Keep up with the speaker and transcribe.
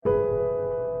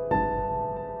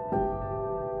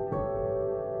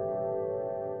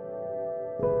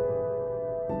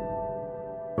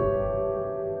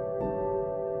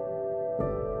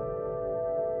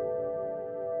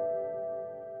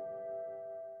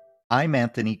I'm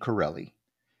Anthony Corelli.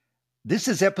 This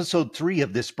is episode 3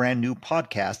 of this brand new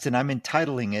podcast, and I'm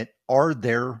entitling it, Are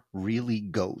There Really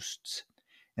Ghosts?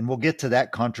 And we'll get to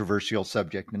that controversial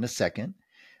subject in a second.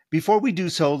 Before we do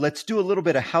so, let's do a little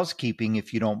bit of housekeeping,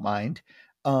 if you don't mind.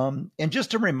 And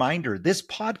just a reminder, this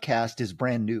podcast is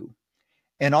brand new.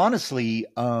 And honestly,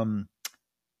 I'm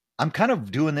kind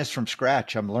of doing this from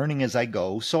scratch. I'm learning as I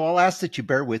go. So I'll ask that you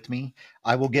bear with me.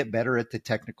 I will get better at the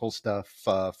technical stuff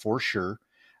for sure.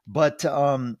 But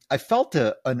I felt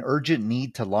an urgent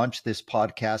need to launch this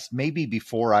podcast maybe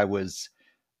before I was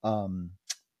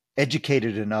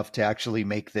educated enough to actually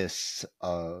make this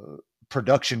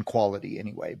production quality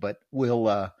anyway. But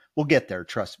we'll get there,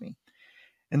 trust me.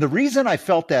 And the reason I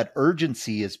felt that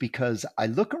urgency is because I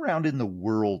look around in the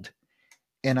world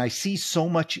and I see so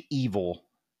much evil.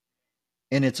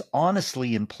 And it's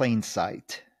honestly in plain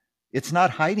sight. It's not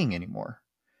hiding anymore.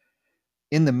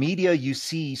 In the media, you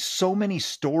see so many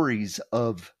stories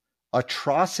of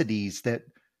atrocities that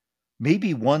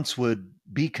maybe once would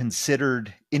be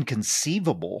considered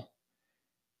inconceivable,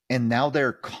 and now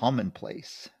they're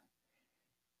commonplace.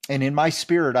 And in my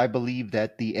spirit, I believe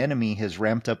that the enemy has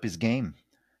ramped up his game.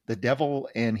 The devil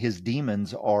and his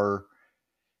demons are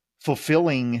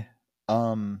fulfilling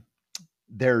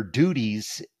their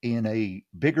duties in a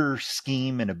bigger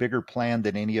scheme and a bigger plan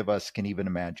than any of us can even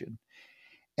imagine.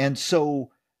 And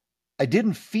so I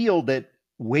didn't feel that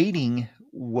waiting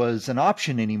was an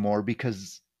option anymore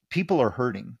because people are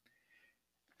hurting.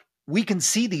 We can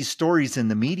see these stories in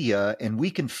the media and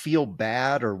we can feel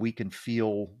bad or we can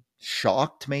feel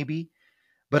shocked maybe.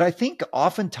 But I think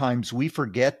oftentimes we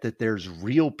forget that there's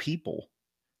real people,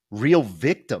 real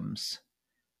victims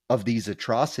of these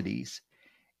atrocities.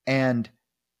 And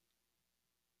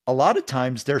a lot of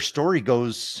times their story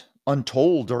goes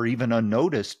untold or even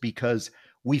unnoticed because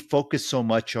we focus so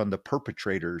much on the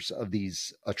perpetrators of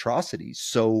these atrocities.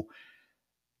 So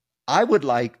I would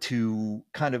like to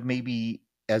kind of maybe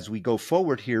as we go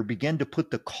forward here, begin to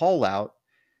put the call out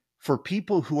for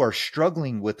people who are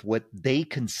struggling with what they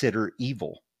consider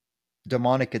evil,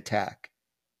 demonic attack,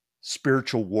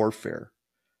 spiritual warfare,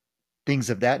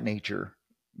 things of that nature.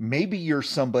 Maybe you're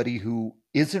somebody who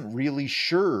isn't really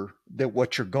sure that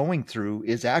what you're going through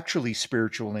is actually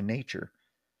spiritual in nature.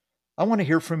 I want to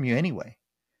hear from you anyway.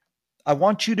 I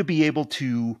want you to be able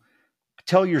to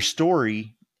tell your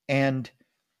story and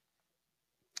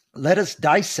let us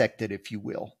dissect it, if you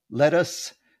will. Let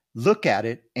us look at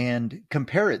it and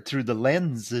compare it through the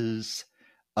lenses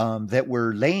that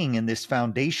we're laying in this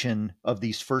foundation of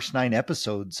these first 9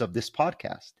 episodes of this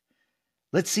podcast.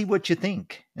 Let's see what you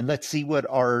think, and let's see what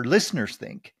our listeners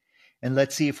think, and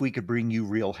let's see if we could bring you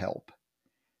real help.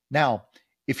 Now,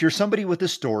 if you're somebody with a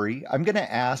story, I'm going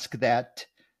to ask that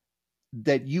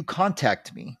you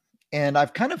contact me. And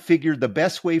I've kind of figured the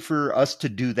best way for us to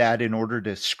do that in order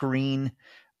to screen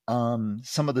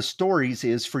some of the stories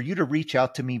is for you to reach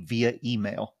out to me via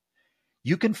email.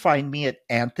 You can find me at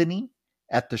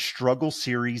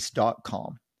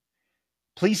anthony@thestruggleseries.com.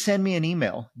 Please send me an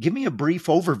email. Give me a brief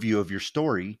overview of your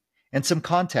story and some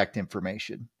contact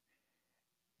information.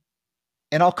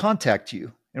 And I'll contact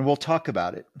you and we'll talk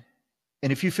about it.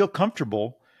 And if you feel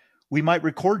comfortable, we might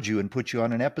record you and put you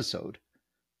on an episode.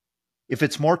 If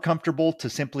it's more comfortable to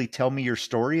simply tell me your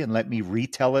story and let me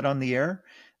retell it on the air,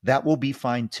 that will be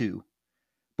fine too.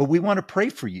 But we want to pray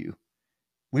for you.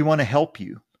 We want to help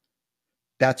you.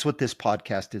 That's what this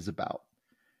podcast is about.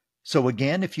 So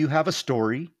again, if you have a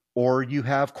story or you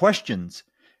have questions,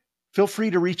 feel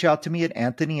free to reach out to me at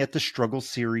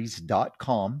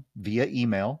anthony@thestruggleseries.com via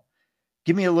email.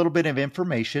 Give me a little bit of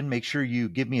information. Make sure you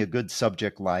give me a good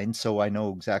subject line so I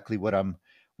know exactly what I'm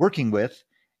working with.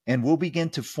 And we'll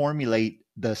begin to formulate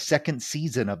the second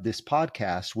season of this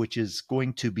podcast, which is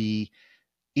going to be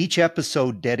each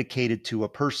episode dedicated to a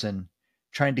person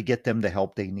trying to get them the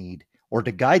help they need or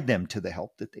to guide them to the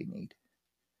help that they need.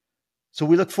 So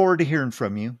we look forward to hearing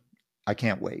from you. I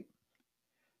can't wait.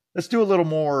 Let's do a little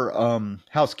more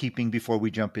housekeeping before we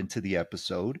jump into the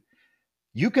episode.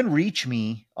 You can reach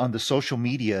me on the social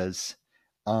medias,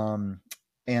 and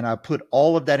I put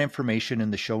all of that information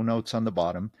in the show notes on the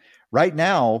bottom. Right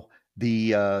now,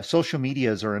 the social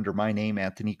medias are under my name,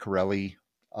 Anthony Corelli.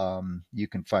 You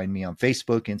can find me on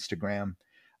Facebook, Instagram,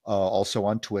 also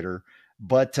on Twitter.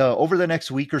 But over the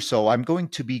next week or so, I'm going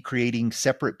to be creating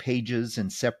separate pages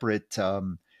and separate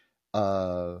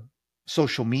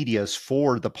social medias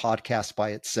for the podcast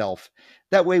by itself.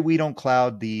 That way we don't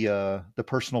cloud the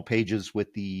personal pages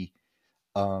with the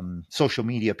social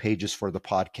media pages for the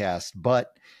podcast.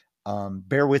 But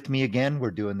bear with me again.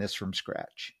 We're doing this from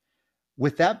scratch.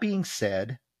 With that being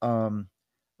said, I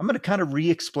I'm going to kind of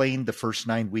re-explain the first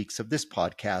 9 weeks of this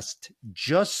podcast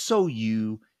just so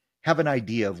you have an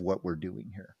idea of what we're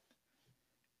doing here.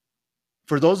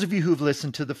 For those of you who've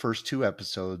listened to the first 2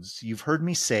 episodes, you've heard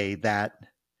me say that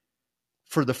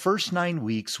for the first 9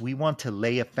 weeks, we want to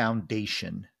lay a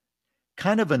foundation,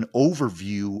 kind of an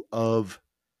overview of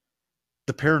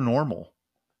the paranormal,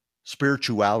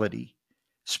 spirituality,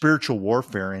 spiritual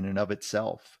warfare in and of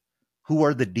itself. Who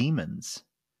are the demons?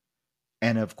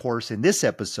 And of course, in this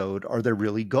episode, are there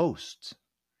really ghosts?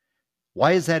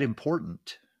 Why is that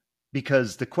important?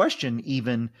 Because the question,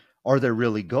 even, are there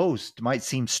really ghosts, might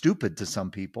seem stupid to some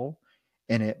people,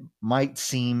 and it might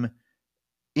seem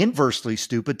inversely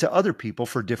stupid to other people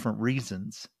for different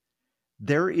reasons.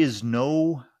 There is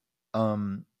no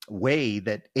way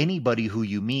that anybody who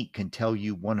you meet can tell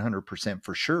you 100%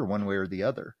 for sure one way or the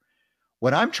other.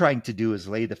 What I'm trying to do is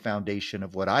lay the foundation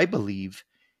of what I believe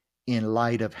in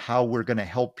light of how we're going to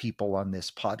help people on this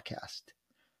podcast.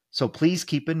 So please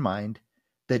keep in mind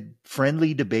that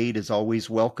friendly debate is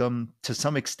always welcome to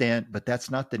some extent, but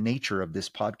that's not the nature of this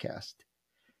podcast.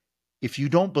 If you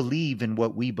don't believe in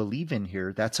what we believe in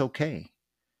here, that's okay.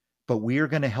 But we are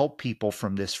going to help people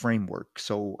from this framework.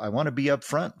 So I want to be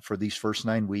upfront for these first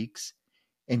 9 weeks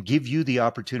and give you the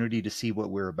opportunity to see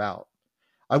what we're about.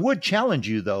 I would challenge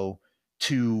you, though,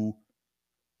 to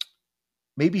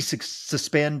maybe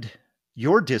suspend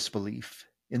your disbelief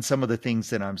in some of the things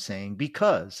that I'm saying,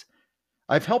 because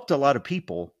I've helped a lot of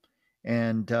people,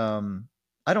 and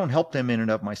I don't help them in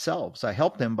and of myself. I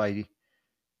help them by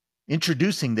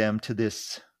introducing them to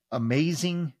this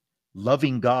amazing,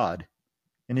 loving God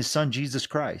and his son, Jesus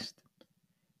Christ.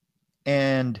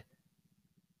 And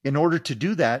in order to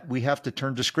do that, we have to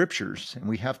turn to scriptures, and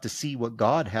we have to see what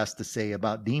God has to say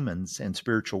about demons and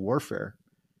spiritual warfare.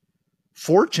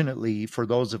 Fortunately, for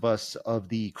those of us of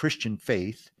the Christian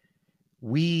faith,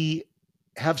 we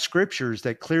have scriptures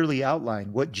that clearly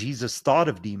outline what Jesus thought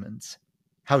of demons,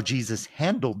 how Jesus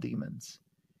handled demons,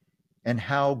 and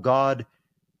how God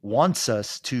wants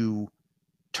us to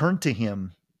turn to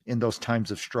him in those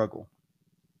times of struggle.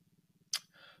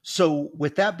 So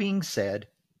with that being said,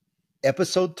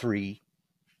 episode 3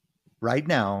 right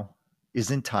now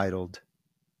is entitled,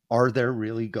 Are There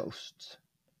Really Ghosts?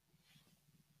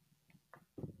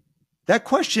 That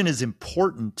question is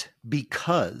important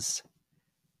because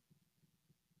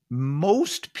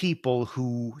most people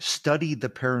who study the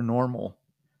paranormal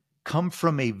come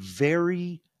from a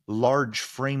very large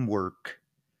framework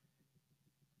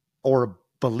or a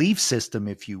belief system,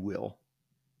 if you will,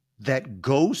 that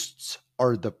ghosts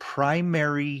are the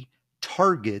primary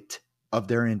target of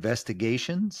their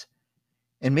investigations.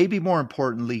 And maybe more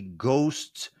importantly,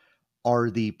 ghosts are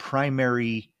the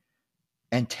primary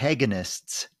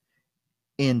antagonists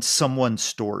in someone's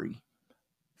story.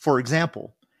 For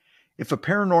example, if a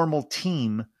paranormal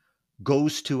team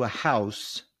goes to a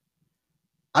house,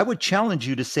 I would challenge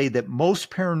you to say that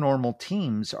most paranormal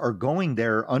teams are going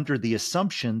there under the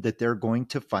assumption that they're going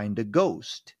to find a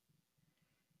ghost.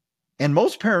 And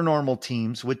most paranormal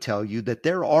teams would tell you that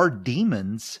there are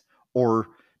demons, or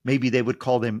maybe they would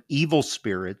call them evil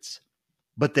spirits,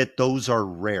 but that those are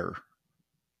rare.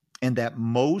 And that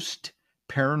most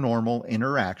paranormal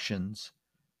interactions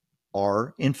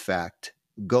are, in fact,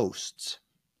 ghosts.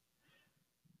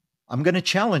 I'm going to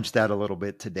challenge that a little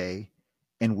bit today,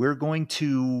 and we're going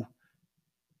to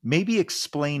maybe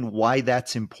explain why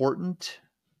that's important.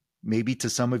 Maybe to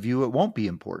some of you it won't be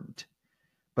important,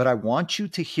 but I want you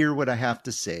to hear what I have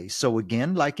to say. So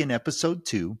again, like in episode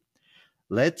 2,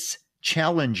 let's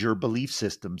challenge your belief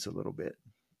systems a little bit.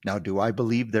 Now, do I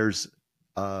believe there's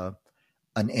an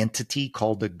entity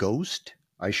called a ghost?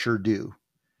 I sure do.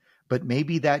 But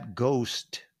maybe that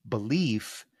ghost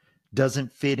belief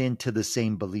doesn't fit into the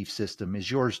same belief system as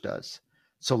yours does.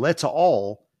 So let's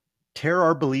all tear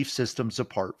our belief systems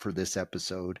apart for this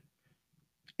episode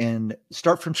and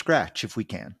start from scratch if we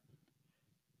can.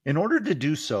 In order to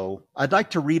do so, I'd like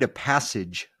to read a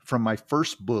passage from my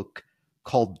first book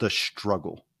called The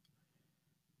Struggle.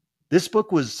 This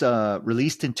book was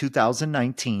released in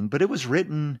 2019, but it was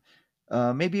written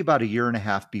maybe about a year and a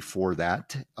half before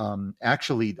that.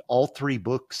 Actually, all 3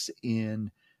 books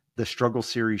in the Struggle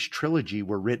series trilogy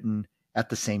were written at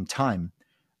the same time.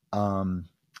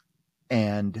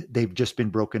 And they've just been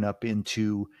broken up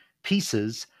into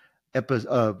pieces.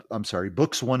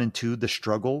 Books 1 and 2, The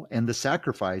Struggle and The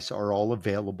Sacrifice, are all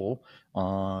available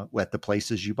at the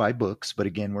places you buy books. But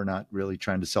again, we're not really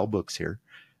trying to sell books here.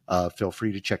 Feel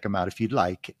free to check them out if you'd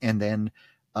like. And then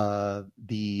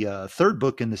the 3rd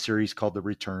book in the series, called The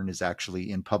Return, is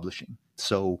actually in publishing.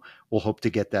 So we'll hope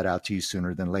to get that out to you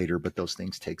sooner than later, but those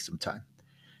things take some time.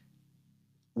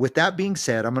 with that being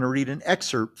said, I'm going to read an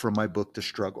excerpt from my book, The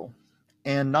Struggle.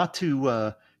 And not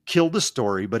to kill the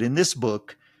story, but in this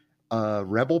book, a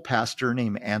rebel pastor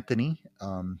named Anthony,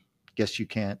 bet you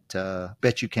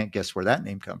can't guess where that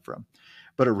name come from,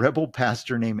 but a rebel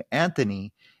pastor named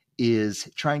Anthony is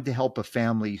trying to help a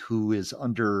family who is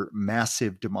under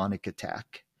massive demonic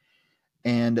attack.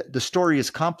 And the story is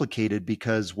complicated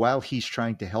because while he's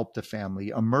trying to help the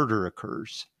family, a murder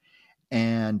occurs.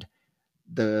 And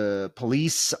the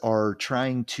police are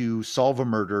trying to solve a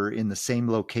murder in the same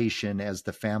location as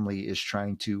the family is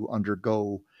trying to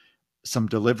undergo some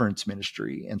deliverance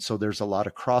ministry. And so there's a lot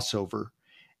of crossover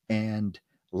and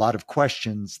a lot of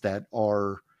questions that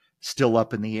are still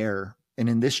up in the air. And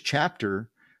in this chapter,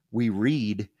 we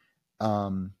read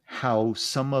how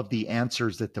some of the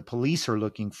answers that the police are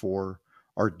looking for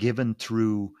are given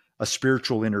through a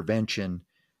spiritual intervention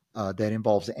that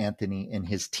involves Anthony and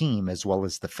his team, as well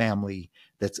as the family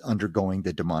that's undergoing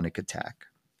the demonic attack.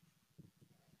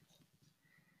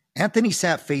 Anthony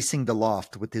sat facing the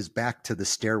loft with his back to the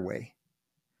stairway.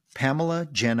 Pamela,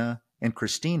 Jenna, and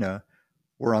Christina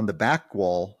were on the back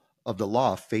wall of the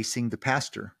loft facing the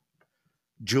pastor.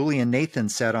 Julie and Nathan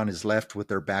sat on his left with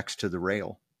their backs to the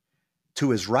rail.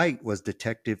 To his right was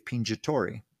Detective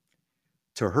Pingatore.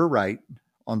 To her right,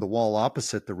 on the wall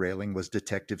opposite the railing, was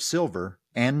Detective Silver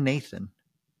and Nathan.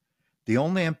 The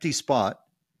only empty spot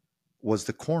was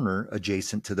the corner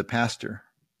adjacent to the pastor.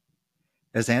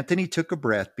 As Anthony took a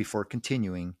breath before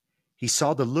continuing, he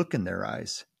saw the look in their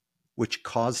eyes, which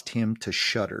caused him to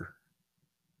shudder.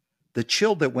 The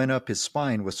chill that went up his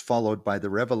spine was followed by the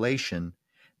revelation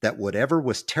that whatever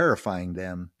was terrifying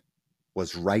them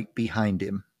was right behind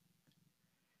him.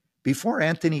 Before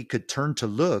Anthony could turn to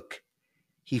look,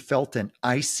 he felt an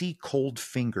icy cold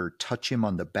finger touch him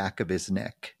on the back of his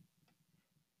neck.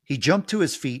 He jumped to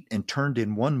his feet and turned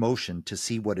in one motion to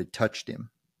see what had touched him.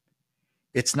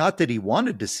 It's not that he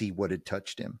wanted to see what had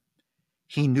touched him.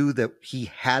 He knew that he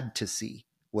had to see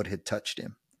what had touched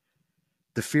him.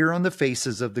 The fear on the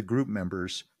faces of the group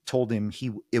members told him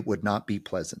it would not be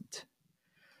pleasant.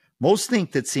 Most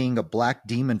think that seeing a black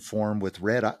demon form with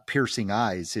red piercing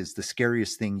eyes is the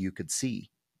scariest thing you could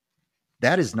see.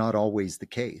 That is not always the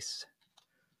case.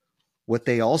 What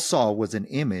they all saw was an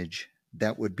image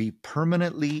that would be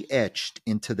permanently etched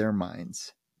into their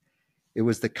minds. It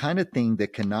was the kind of thing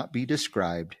that cannot be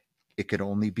described. It could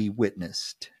only be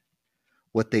witnessed.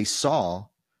 What they saw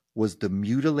was the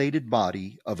mutilated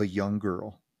body of a young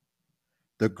girl.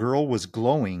 The girl was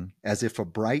glowing as if a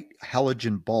bright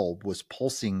halogen bulb was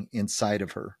pulsing inside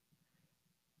of her.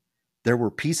 There were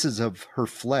pieces of her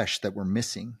flesh that were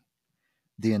missing.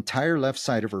 The entire left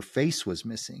side of her face was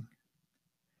missing.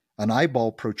 An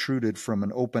eyeball protruded from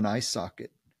an open eye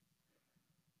socket.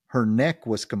 Her neck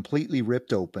was completely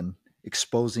ripped open,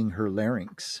 exposing her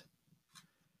larynx.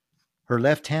 Her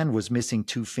left hand was missing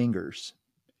 2 fingers.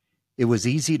 It was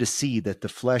easy to see that the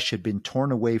flesh had been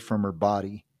torn away from her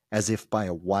body as if by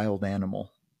a wild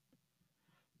animal.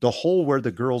 The hole where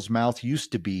the girl's mouth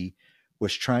used to be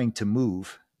was trying to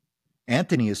move.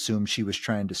 Anthony assumed she was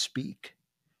trying to speak.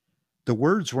 The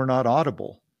words were not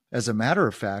audible. As a matter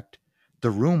of fact, the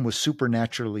room was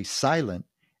supernaturally silent,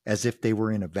 as if they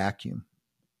were in a vacuum.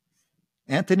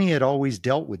 Anthony had always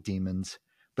dealt with demons,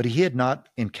 but he had not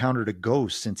encountered a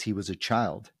ghost since he was a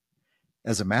child.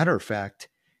 As a matter of fact,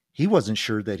 he wasn't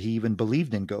sure that he even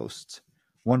believed in ghosts,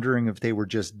 wondering if they were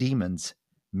just demons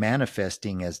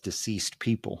manifesting as deceased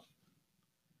people.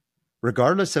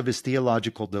 Regardless of his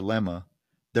theological dilemma,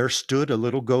 there stood a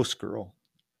little ghost girl.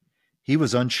 He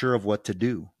was unsure of what to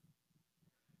do.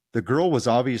 The girl was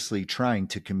obviously trying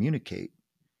to communicate.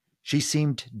 She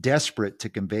seemed desperate to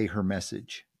convey her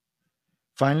message.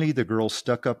 Finally, the girl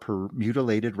stuck up her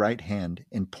mutilated right hand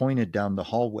and pointed down the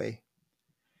hallway.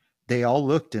 They all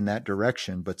looked in that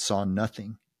direction but saw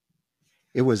nothing.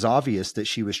 It was obvious that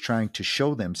she was trying to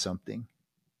show them something.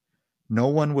 No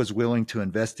one was willing to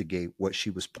investigate what she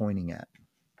was pointing at.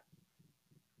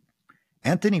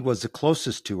 Anthony was the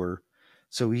closest to her,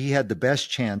 so he had the best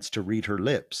chance to read her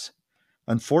lips.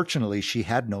 Unfortunately, she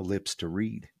had no lips to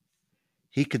read.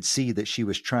 He could see that she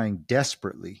was trying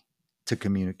desperately to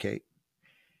communicate.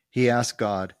 He asked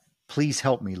God, "Please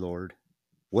help me, Lord.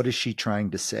 What is she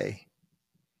trying to say?"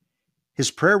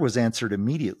 His prayer was answered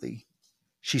immediately.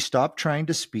 She stopped trying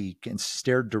to speak and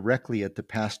stared directly at the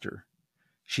pastor.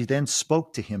 She then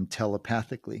spoke to him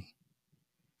telepathically.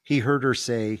 He heard her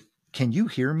say, "Can you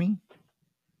hear me?"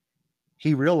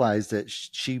 He realized that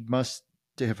she must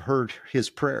have heard his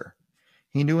prayer.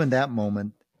 He knew in that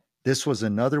moment this was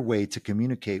another way to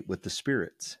communicate with the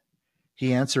spirits.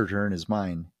 He answered her in his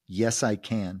mind, "Yes, I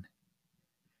can."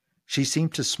 She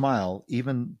seemed to smile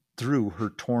even through her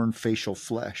torn facial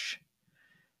flesh.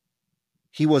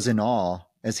 He was in awe,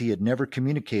 as he had never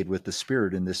communicated with the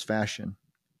spirit in this fashion.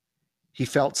 He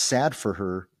felt sad for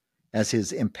her, as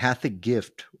his empathic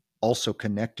gift also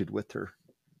connected with her.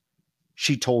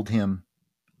 She told him,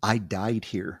 "I died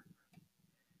here."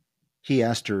 He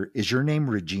asked her, "Is your name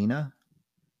Regina?"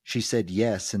 She said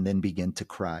yes, and then began to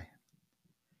cry.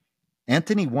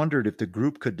 Anthony wondered if the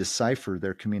group could decipher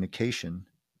their communication.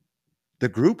 The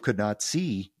group could not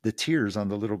see the tears on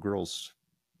the little girl's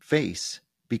face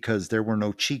because there were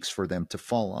no cheeks for them to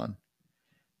fall on.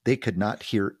 They could not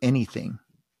hear anything.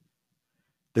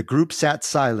 The group sat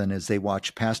silent as they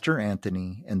watched Pastor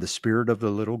Anthony and the spirit of the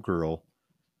little girl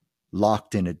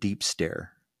locked in a deep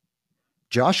stare.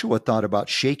 Joshua thought about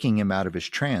shaking him out of his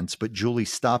trance, but Julie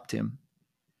stopped him.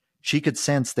 She could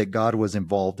sense that God was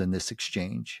involved in this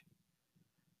exchange.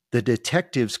 The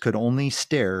detectives could only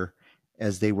stare,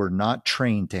 as they were not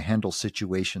trained to handle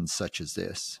situations such as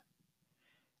this.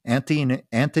 Anthony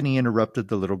interrupted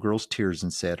the little girl's tears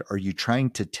and said, "Are you trying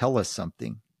to tell us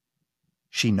something?"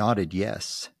 She nodded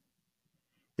yes.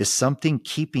 "Is something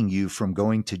keeping you from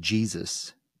going to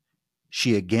Jesus?"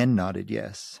 She again nodded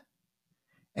yes.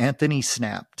 Anthony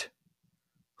snapped,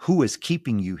 "Who is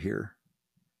keeping you here?"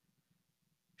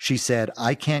 She said,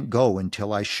 "I can't go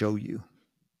until I show you."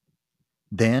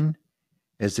 Then,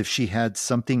 as if she had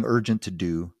something urgent to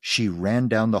do, she ran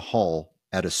down the hall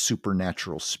at a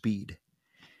supernatural speed.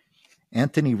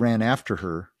 Anthony ran after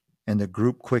her, and the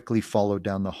group quickly followed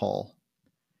down the hall.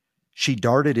 She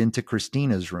darted into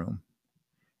Christina's room.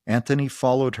 Anthony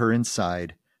followed her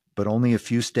inside, but only a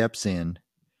few steps in.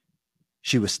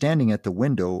 She was standing at the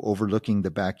window overlooking the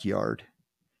backyard.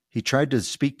 He tried to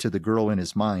speak to the girl in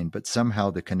his mind, but somehow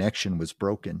the connection was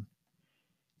broken.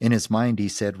 In his mind, he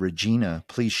said, "Regina,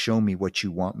 please show me what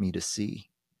you want me to see."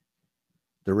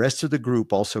 The rest of the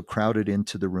group also crowded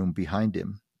into the room behind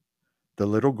him. The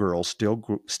little girl,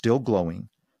 still glowing,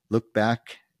 looked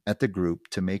back at the group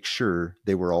to make sure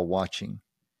they were all watching.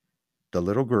 The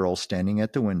little girl, standing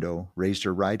at the window, raised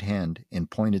her right hand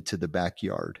and pointed to the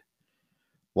backyard.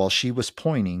 While she was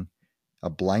pointing,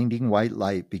 a blinding white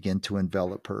light began to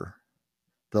envelop her.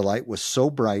 The light was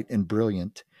so bright and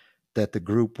brilliant that the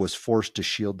group was forced to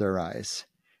shield their eyes.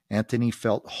 Anthony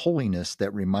felt holiness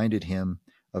that reminded him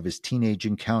of his teenage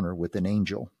encounter with an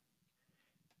angel.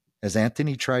 As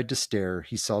Anthony tried to stare,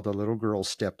 he saw the little girl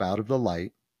step out of the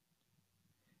light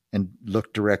and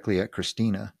look directly at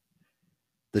Christina.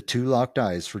 The two locked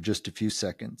eyes for just a few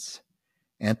seconds.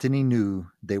 Anthony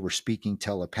knew they were speaking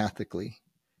telepathically.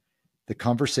 The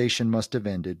conversation must have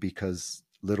ended because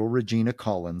little Regina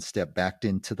Collins stepped back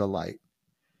into the light.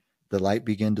 The light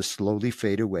began to slowly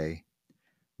fade away.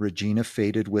 Regina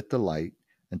faded with the light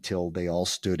until they all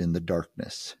stood in the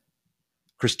darkness.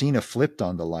 Christina flipped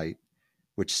on the light,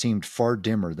 which seemed far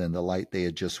dimmer than the light they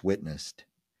had just witnessed.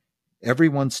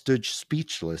 Everyone stood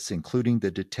speechless, including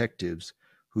the detectives,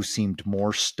 who seemed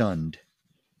more stunned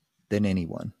than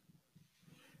anyone.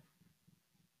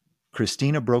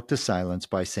 Christina broke the silence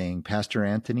by saying, "Pastor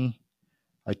Anthony,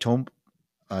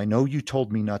 I know you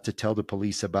told me not to tell the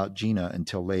police about Gina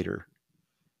until later.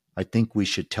 I think we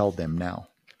should tell them now."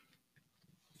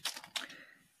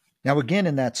 Now, again,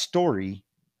 in that story,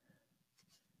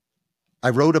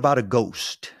 I wrote about a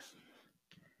ghost.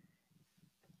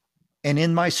 And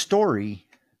in my story,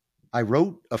 I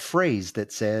wrote a phrase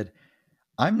that said,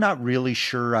 "I'm not really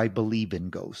sure I believe in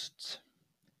ghosts."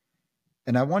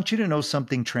 And I want you to know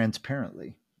something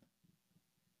transparently.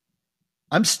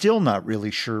 I'm still not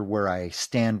really sure where I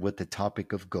stand with the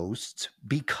topic of ghosts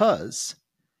because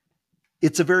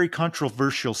it's a very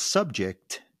controversial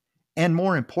subject. And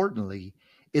more importantly,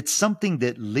 it's something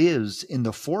that lives in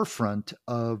the forefront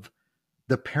of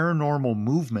the paranormal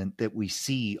movement that we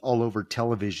see all over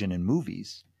television and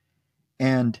movies.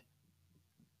 And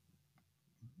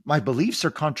my beliefs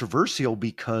are controversial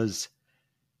because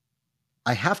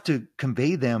I have to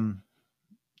convey them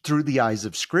through the eyes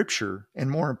of Scripture. And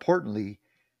more importantly,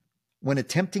 when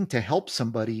attempting to help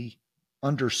somebody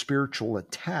under spiritual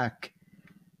attack,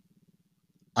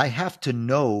 I have to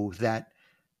know that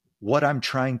what I'm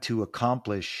trying to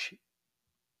accomplish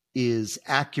is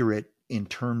accurate in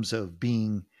terms of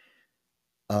being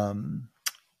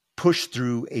pushed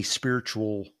through a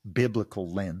spiritual biblical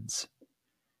lens.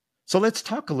 So let's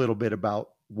talk a little bit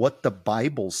about what the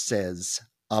Bible says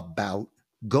about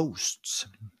ghosts.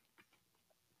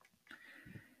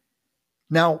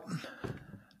 Now,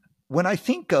 when I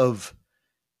think of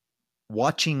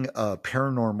watching a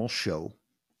paranormal show,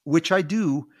 which I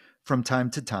do from time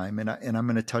to time, and I'm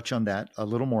going to touch on that a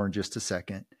little more in just a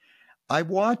second, I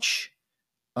watch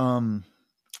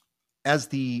as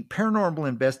the paranormal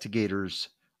investigators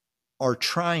are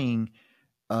trying,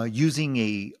 using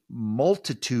a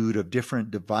multitude of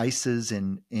different devices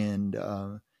and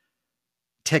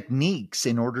techniques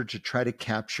in order to try to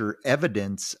capture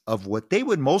evidence of what they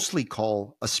would mostly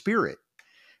call a spirit.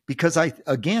 Because I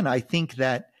think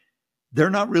that they're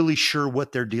not really sure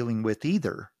what they're dealing with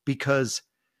either. Because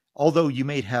although you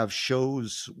may have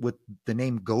shows with the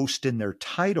name ghost in their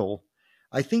title,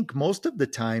 I think most of the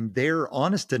time they're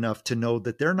honest enough to know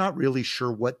that they're not really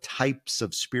sure what types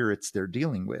of spirits they're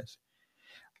dealing with.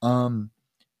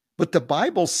 But the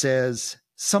Bible says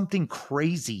something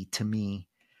crazy to me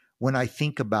when I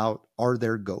think about, are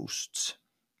there ghosts?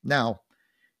 Now,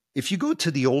 if you go to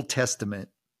the Old Testament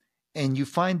and you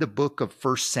find the book of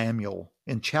 1 Samuel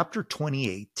in chapter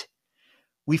 28,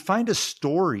 we find a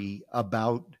story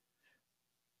about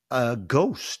a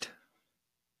ghost,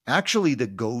 actually the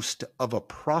ghost of a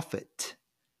prophet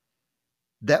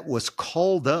that was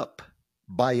called up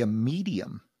by a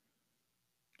medium.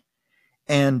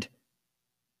 And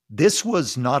this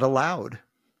was not allowed.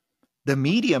 The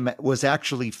medium was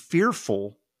actually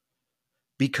fearful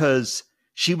because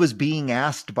she was being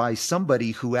asked by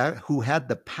somebody who had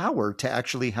the power to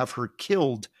actually have her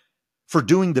killed for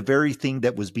doing the very thing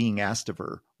that was being asked of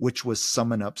her, which was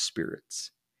summon up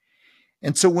spirits.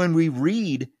 And so when we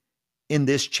read in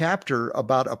this chapter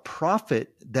about a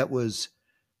prophet that was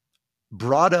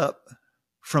brought up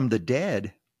from the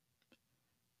dead,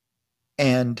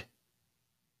 and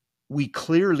we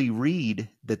clearly read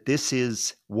that this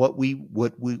is what we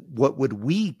would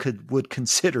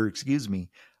consider,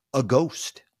 a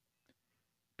ghost,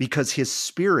 because his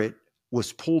spirit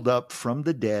was pulled up from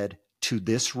the dead to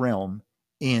this realm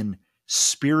in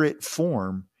spirit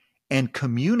form and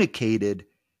communicated,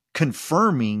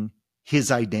 confirming his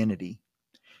identity.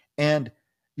 And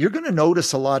you're going to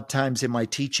notice a lot of times in my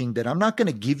teaching that I'm not going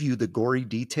to give you the gory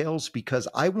details, because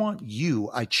I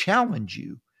challenge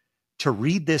you to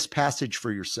read this passage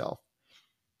for yourself.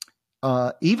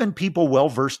 Even people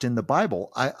well-versed in the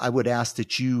Bible, I would ask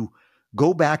that you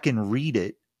go back and read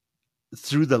it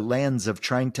through the lens of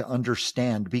trying to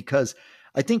understand, because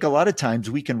I think a lot of times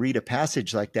we can read a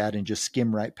passage like that and just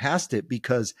skim right past it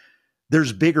because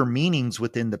there's bigger meanings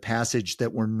within the passage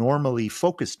that we're normally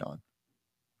focused on.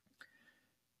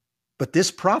 But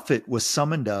this prophet was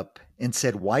summoned up and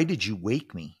said, "Why did you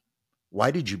wake me?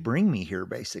 Why did you bring me here?"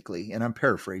 basically. And I'm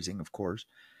paraphrasing, of course.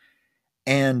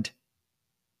 And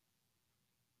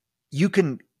you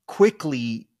can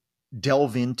quickly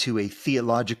delve into a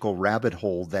theological rabbit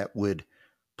hole that would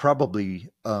probably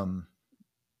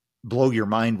blow your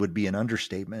mind, would be an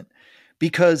understatement,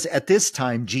 because at this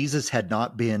time Jesus had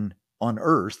not been on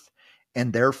earth,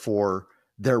 and therefore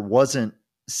there wasn't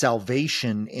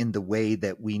salvation in the way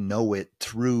that we know it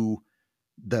through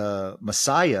the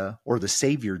Messiah or the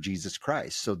Savior, Jesus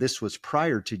Christ. So this was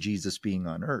prior to Jesus being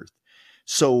on earth.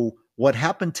 So what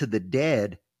happened to the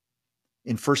dead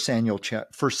in 1 Samuel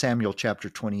chapter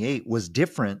 28 was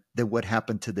different than what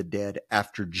happened to the dead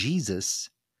after Jesus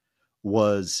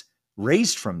was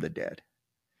raised from the dead.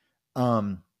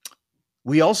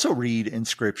 We also read in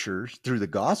scripture through the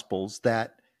Gospels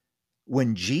that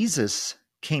when Jesus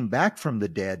came back from the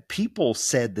dead, people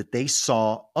said that they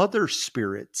saw other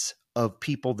spirits of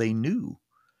people they knew.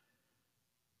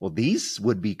 Well, these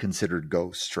would be considered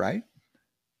ghosts, right?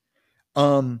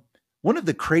 One of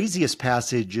the craziest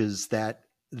passages that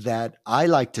I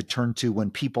like to turn to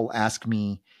when people ask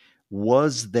me,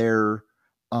 was there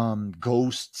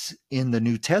ghosts in the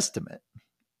New Testament?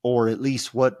 Or at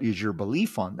least, what is your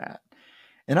belief on that?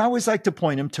 And I always like to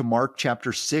point them to Mark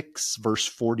chapter 6, verse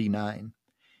 49.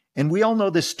 And we all know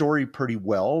this story pretty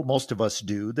well. Most of us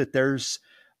do, that there's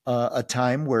a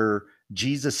time where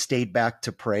Jesus stayed back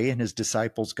to pray and his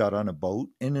disciples got on a boat.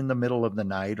 And in the middle of the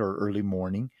night or early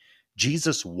morning,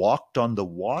 Jesus walked on the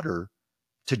water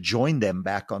to join them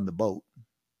back on the boat.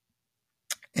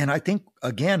 And I think,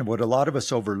 again, what a lot of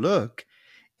us overlook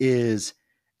is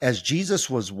as Jesus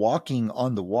was walking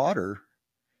on the water,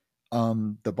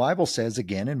 the Bible says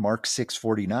again in Mark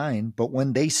 6:49, but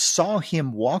when they saw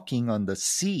him walking on the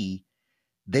sea,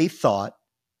 they thought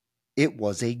it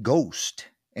was a ghost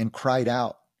and cried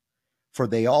out, for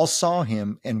they all saw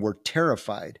him and were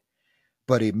terrified.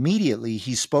 But immediately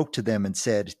he spoke to them and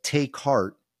said, "Take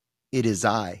heart, it is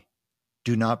I.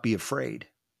 Do not be afraid."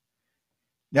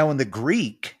 Now in the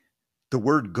Greek, the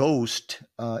word ghost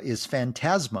is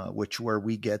phantasma, where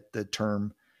we get the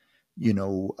term,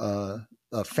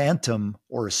 a phantom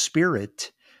or a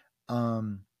spirit,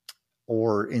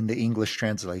 or in the English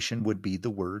translation would be the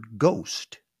word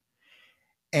ghost.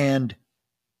 And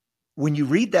when you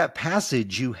read that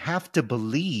passage, you have to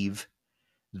believe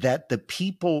that the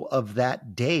people of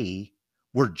that day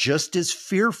were just as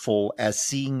fearful as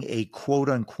seeing a quote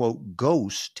unquote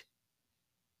ghost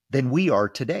than we are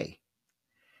today.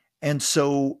 And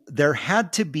so there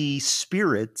had to be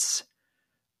spirits,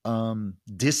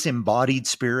 disembodied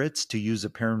spirits, to use a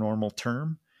paranormal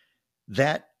term,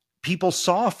 that people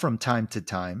saw from time to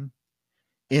time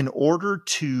in order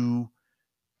to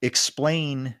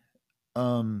explain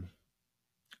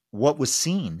what was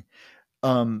seen.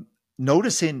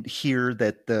 Notice in here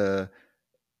that the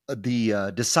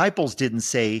disciples didn't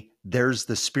say there's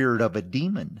the spirit of a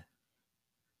demon.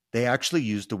 They actually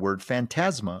used the word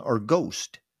phantasma or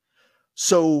ghost.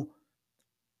 So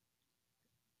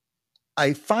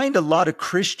I find a lot of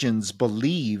Christians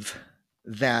believe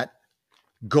that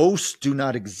ghosts do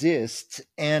not exist.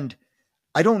 And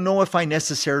I don't know if I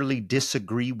necessarily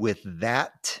disagree with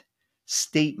that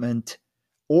statement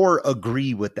or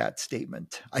agree with that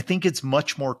statement. I think it's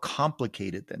much more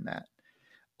complicated than that.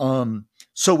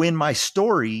 So in my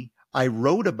story, I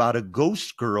wrote about a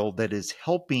ghost girl that is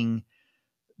helping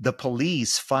the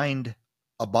police find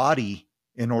a body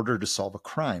in order to solve a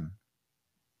crime.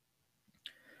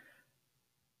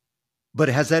 But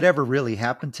has that ever really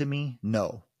happened to me?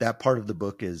 No. That part of the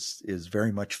book is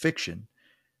very much fiction.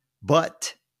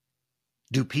 But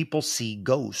do people see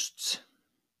ghosts?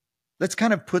 Let's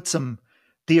kind of put some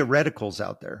theoreticals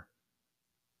out there.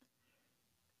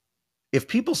 If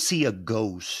people see a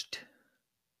ghost,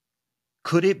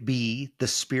 could it be the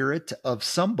spirit of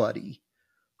somebody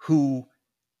who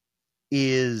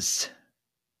is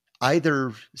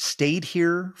either stayed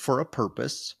here for a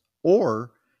purpose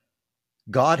or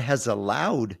God has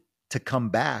allowed to come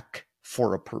back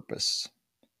for a purpose?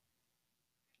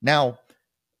 Now,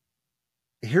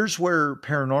 here's where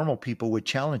paranormal people would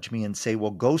challenge me and say,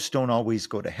 well, ghosts don't always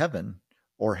go to heaven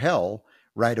or hell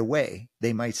right away.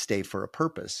 They might stay for a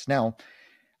purpose. Now,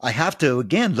 I have to,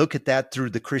 again, look at that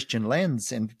through the Christian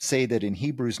lens and say that in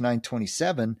Hebrews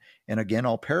 9:27, and again,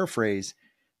 I'll paraphrase,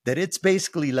 that it's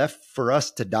basically left for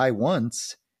us to die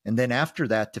once, and then after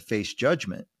that to face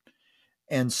judgment.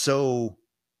 And so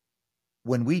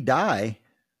when we die,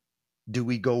 do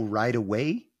we go right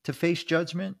away to face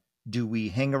judgment? Do we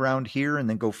hang around here and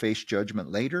then go face judgment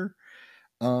later?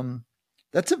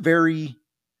 That's a very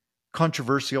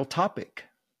controversial topic.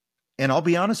 And I'll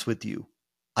be honest with you,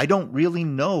 I don't really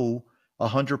know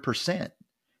 100%.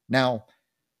 Now,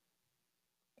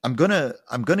 I'm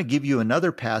gonna give you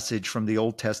another passage from the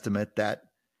Old Testament that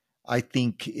I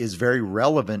think is very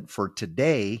relevant for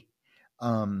today.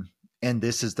 And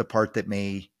this is the part that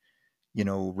may,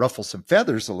 ruffle some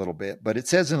feathers a little bit. But it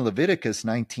says in Leviticus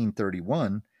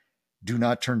 19:31, do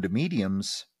not turn to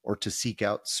mediums or to seek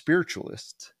out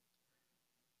spiritualists.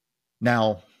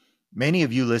 Now, many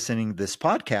of you listening to this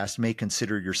podcast may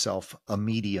consider yourself a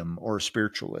medium or a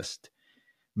spiritualist.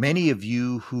 Many of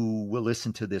you who will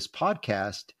listen to this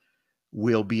podcast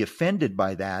will be offended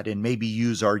by that and maybe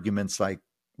use arguments like,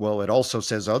 well, it also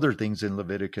says other things in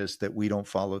Leviticus that we don't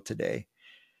follow today.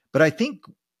 But I think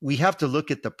we have to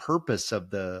look at the purpose of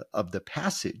the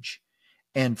passage.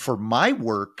 And for my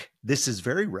work, this is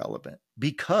very relevant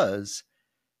because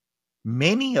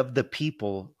many of the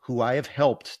people who I have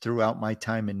helped throughout my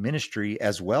time in ministry,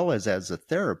 as well as a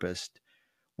therapist,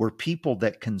 were people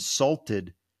that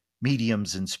consulted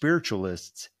mediums and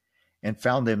spiritualists and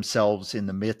found themselves in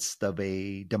the midst of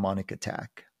a demonic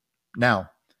attack. Now,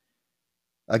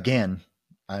 again,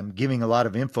 I'm giving a lot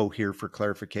of info here for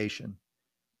clarification.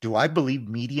 Do I believe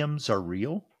mediums are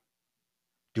real?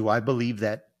 Do I believe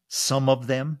that some of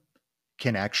them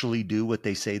can actually do what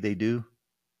they say they do?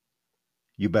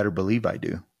 You better believe I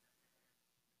do.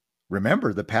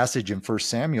 Remember, the passage in 1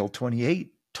 Samuel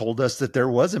 28 told us that there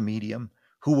was a medium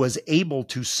who was able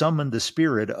to summon the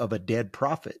spirit of a dead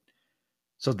prophet.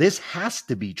 So this has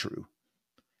to be true.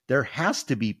 There has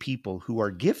to be people who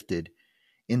are gifted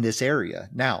in this area.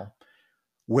 Now,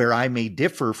 where I may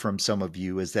differ from some of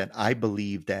you is that I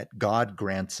believe that God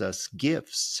grants us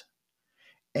gifts.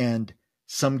 And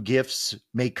some gifts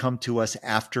may come to us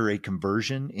after a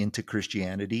conversion into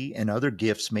Christianity, and other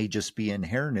gifts may just be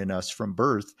inherent in us from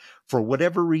birth for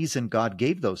whatever reason God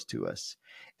gave those to us.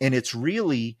 And it's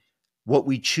really what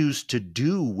we choose to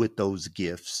do with those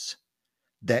gifts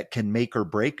that can make or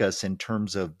break us in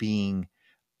terms of being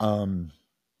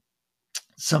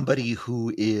somebody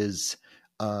who is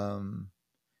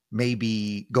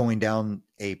maybe going down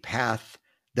a path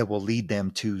that will lead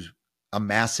them to a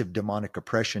massive demonic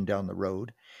oppression down the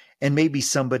road, and maybe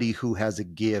somebody who has a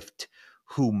gift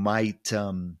who might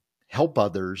help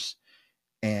others,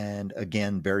 and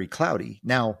again, very cloudy.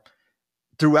 Now,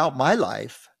 throughout my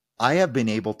life, I have been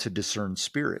able to discern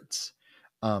spirits.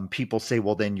 people say,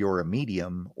 well, then you're a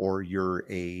medium or you're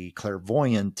a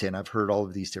clairvoyant. And I've heard all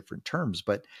of these different terms,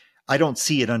 but I don't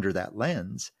see it under that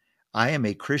lens. I am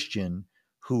a Christian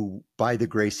who, by the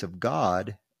grace of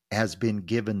God, has been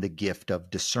given the gift of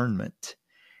discernment.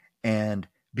 And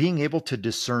being able to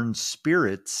discern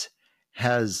spirits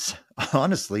has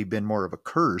honestly been more of a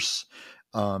curse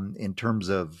in terms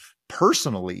of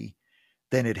personally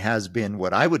than it has been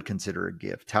what I would consider a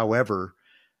gift. However,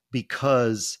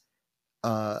 because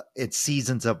at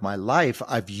seasons of my life,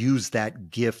 I've used that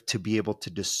gift to be able to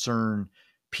discern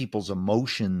people's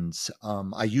emotions.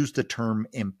 I use the term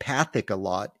empathic a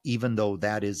lot, even though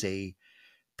that is a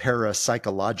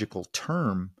parapsychological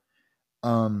term.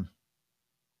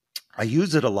 I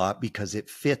use it a lot because it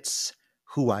fits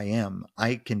who I am.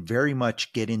 I can very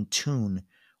much get in tune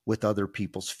with other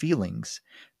people's feelings.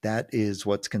 That is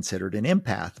what's considered an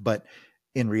empath. But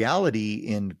in reality,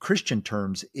 in Christian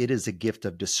terms, it is a gift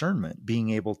of discernment, being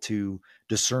able to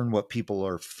discern what people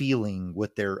are feeling,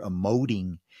 what they're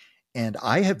emoting. And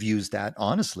I have used that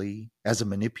honestly as a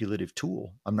manipulative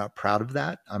tool. I'm not proud of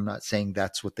that. I'm not saying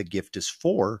that's what the gift is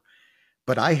for,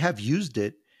 but I have used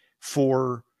it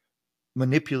for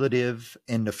manipulative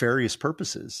and nefarious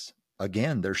purposes.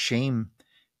 Again, there's shame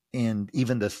in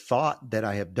even the thought that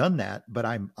I have done that, but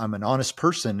I'm an honest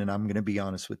person and I'm going to be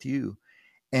honest with you.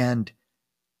 And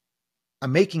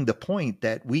I'm making the point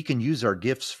that we can use our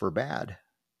gifts for bad.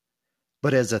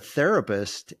 But as a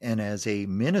therapist and as a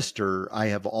minister, I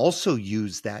have also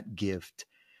used that gift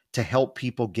to help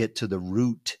people get to the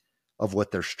root of what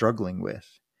they're struggling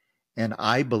with. And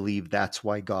I believe that's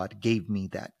why God gave me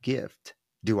that gift.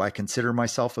 Do I consider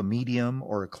myself a medium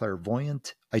or a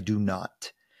clairvoyant? I do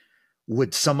not.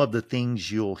 Would some of the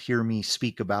things you'll hear me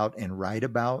speak about and write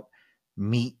about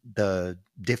meet the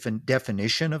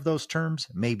definition of those terms?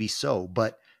 Maybe so.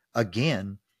 But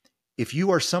again, if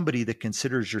you are somebody that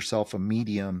considers yourself a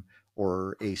medium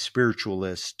or a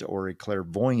spiritualist or a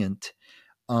clairvoyant,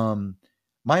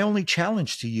 my only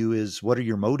challenge to you is, what are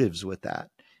your motives with that?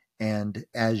 And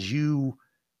as you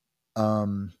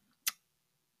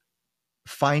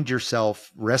find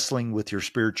yourself wrestling with your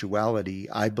spirituality,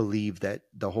 I believe that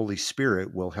the Holy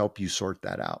Spirit will help you sort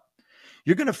that out.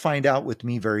 You're going to find out with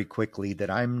me very quickly that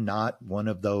I'm not one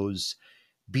of those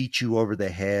beat you over the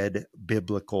head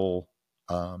biblical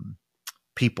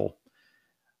people.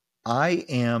 I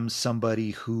am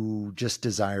somebody who just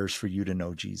desires for you to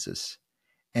know Jesus.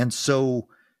 And so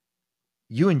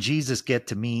you and Jesus get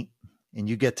to meet and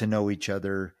you get to know each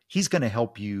other. He's going to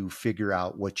help you figure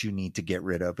out what you need to get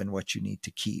rid of and what you need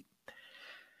to keep.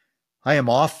 I am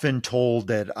often told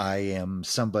that I am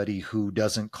somebody who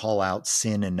doesn't call out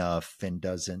sin enough and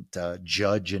doesn't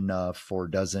judge enough or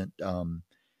doesn't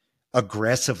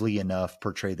aggressively enough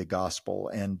portray the gospel.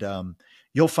 And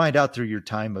you'll find out through your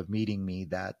time of meeting me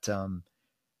that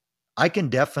I can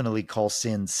definitely call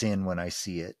sin sin when I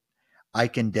see it. I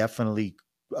can definitely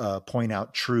point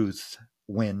out truth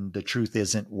when the truth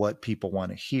isn't what people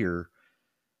want to hear.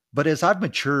 But as I've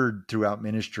matured throughout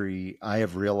ministry, I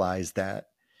have realized that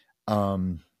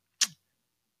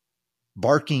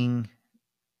barking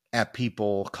at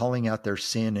people, calling out their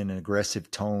sin in an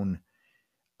aggressive tone,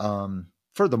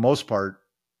 for the most part,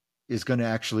 is going to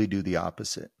actually do the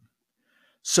opposite.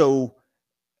 So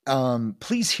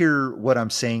please hear what I'm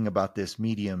saying about this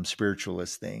medium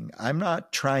spiritualist thing. I'm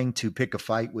not trying to pick a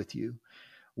fight with you.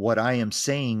 What I am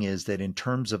saying is that in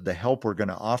terms of the help we're going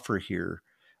to offer here,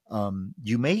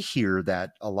 you may hear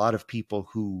that a lot of people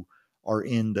who are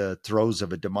in the throes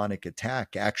of a demonic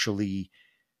attack actually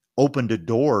opened a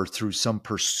door through some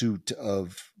pursuit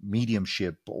of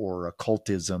mediumship or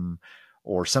occultism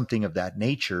or something of that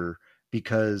nature,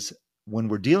 because when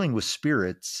we're dealing with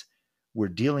spirits, we're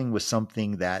dealing with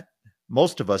something that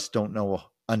most of us don't know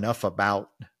enough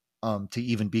about to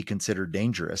even be considered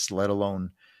dangerous, let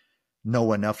alone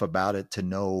know enough about it to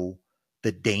know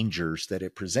the dangers that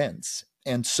it presents.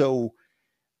 And so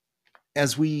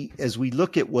as we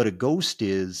look at what a ghost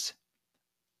is,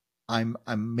 I'm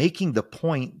making the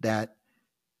point that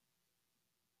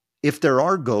if there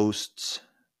are ghosts,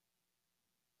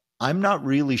 I'm not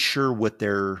really sure what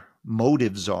their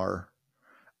motives are.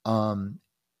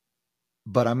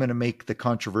 But I'm going to make the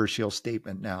controversial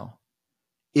statement now.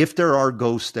 If there are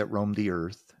ghosts that roam the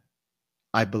earth,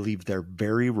 I believe they're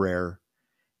very rare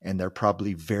and they're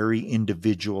probably very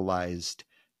individualized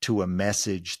to a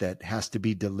message that has to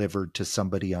be delivered to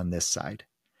somebody on this side.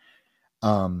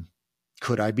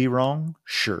 Could I be wrong?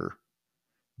 Sure.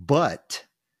 But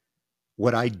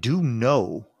what I do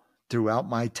know throughout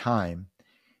my time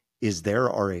is there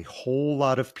are a whole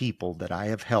lot of people that I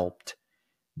have helped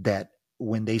that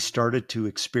when they started to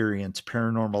experience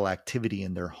paranormal activity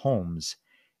in their homes,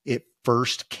 it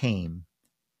first came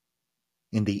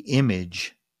in the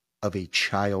image of a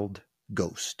child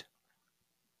ghost.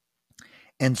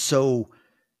 And so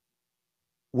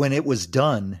when it was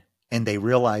done and they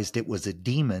realized it was a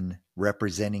demon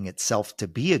representing itself to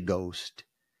be a ghost,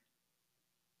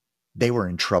 they were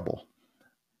in trouble.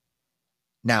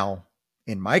 Now,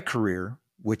 in my career,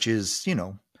 which is,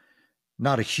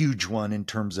 not a huge one in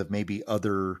terms of maybe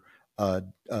other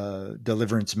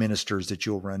deliverance ministers that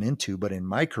you'll run into, but in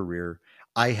my career,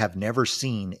 I have never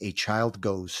seen a child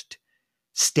ghost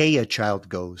stay a child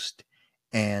ghost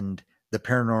and the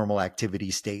paranormal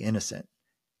activity stay innocent.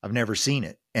 I've never seen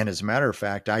it. And as a matter of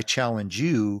fact, I challenge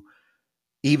you,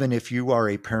 even if you are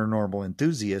a paranormal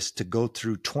enthusiast, to go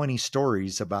through 20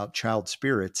 stories about child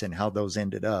spirits and how those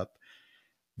ended up.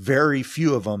 Very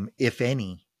few of them, if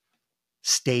any,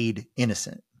 stayed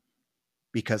innocent,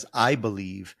 because I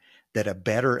believe that a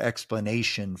better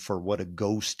explanation for what a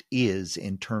ghost is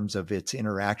in terms of its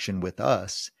interaction with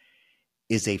us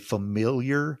is a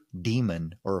familiar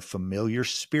demon or a familiar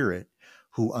spirit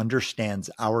who understands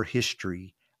our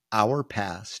history, our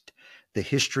past, the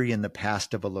history and the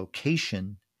past of a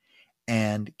location,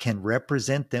 and can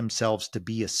represent themselves to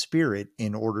be a spirit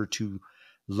in order to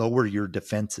lower your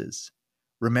defenses.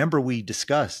 Remember, we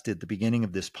discussed at the beginning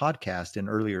of this podcast in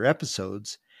earlier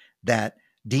episodes that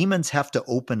demons have to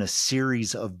open a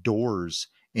series of doors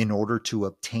in order to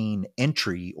obtain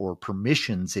entry or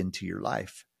permissions into your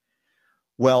life.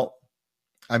 Well,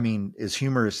 I mean, as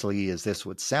humorously as this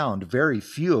would sound, very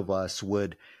few of us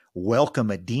would welcome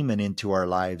a demon into our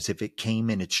lives if it came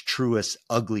in its truest,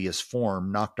 ugliest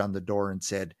form, knocked on the door and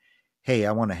said, "Hey,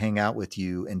 I want to hang out with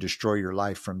you and destroy your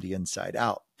life from the inside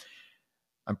out."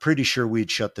 I'm pretty sure we'd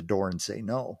shut the door and say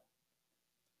no.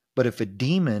 But if a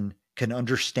demon can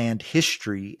understand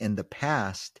history in the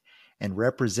past and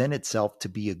represent itself to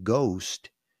be a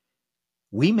ghost,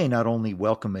 we may not only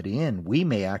welcome it in, we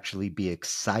may actually be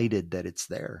excited that it's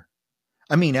there.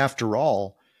 I mean, after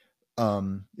all,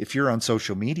 if you're on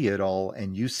social media at all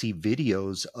and you see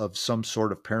videos of some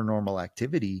sort of paranormal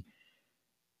activity,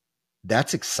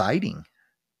 that's exciting.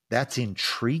 That's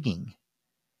intriguing.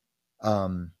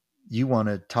 You want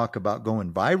to talk about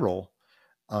going viral.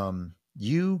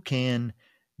 You can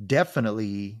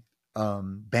definitely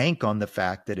bank on the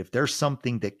fact that if there's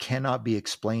something that cannot be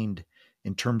explained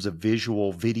in terms of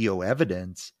visual video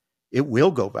evidence, it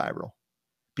will go viral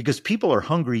because people are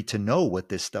hungry to know what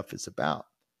this stuff is about.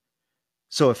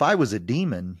 So if I was a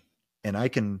demon and I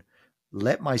can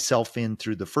let myself in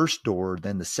through the first door,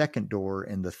 then the second door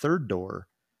and the third door,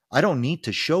 I don't need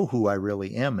to show who I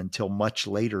really am until much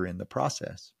later in the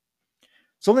process.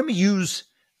 So let me use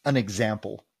an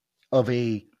example of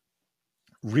a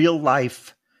real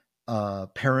life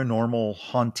paranormal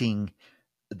haunting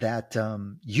that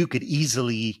you could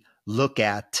easily look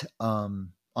at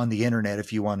on the internet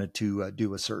if you wanted to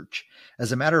do a search.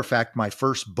 As a matter of fact, my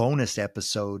first bonus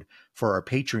episode for our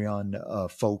Patreon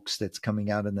folks that's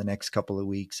coming out in the next couple of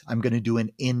weeks, I'm going to do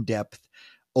an in-depth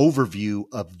overview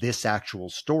of this actual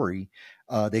story.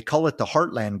 They call it the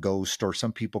Heartland Ghost, or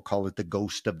some people call it the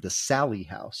Ghost of the Sallie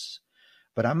House.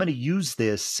 But I'm going to use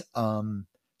this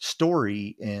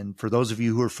story, and for those of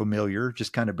you who are familiar,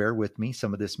 just kind of bear with me.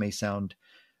 Some of this may sound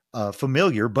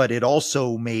familiar, but it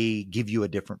also may give you a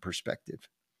different perspective.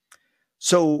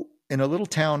 So in a little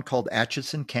town called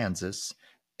Atchison, Kansas,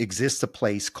 exists a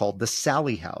place called the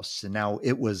Sallie House. And now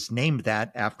it was named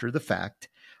that after the fact.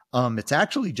 It's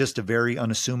actually just a very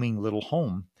unassuming little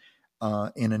home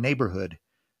in a neighborhood.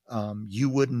 You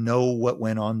wouldn't know what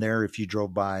went on there if you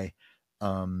drove by.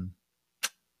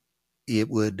 It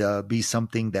would be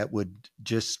something that would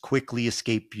just quickly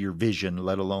escape your vision,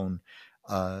 let alone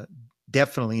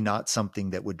definitely not something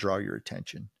that would draw your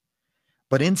attention.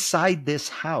 But inside this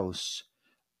house,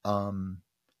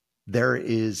 there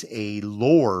is a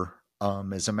lore.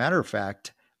 As a matter of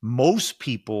fact, most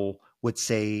people would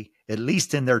say, at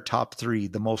least in their top 3,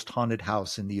 the most haunted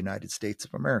house in the United States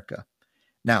of America.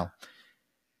 Now,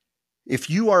 if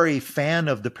you are a fan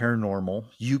of the paranormal,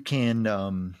 you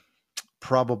can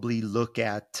probably look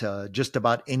at just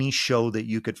about any show that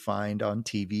you could find on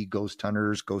TV, Ghost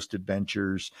Hunters, Ghost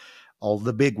Adventures, all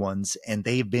the big ones, and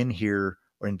they've been here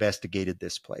or investigated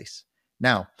this place.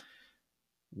 Now,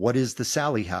 what is the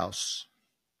Sallie House?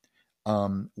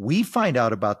 We find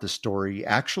out about the story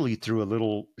actually through a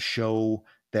little show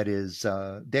that is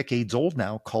decades old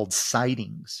now called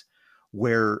Sightings,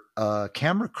 where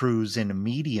camera crews and a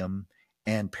medium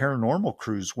and paranormal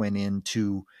crews went in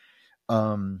to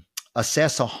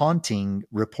assess a haunting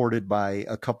reported by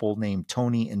a couple named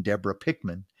Tony and Deborah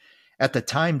Pickman. At the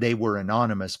time, they were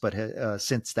anonymous, but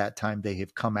since that time, they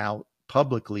have come out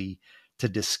publicly to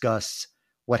discuss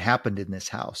what happened in this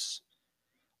house.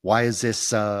 Why is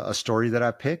this a story that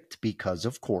I picked? Because,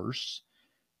 of course,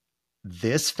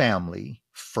 this family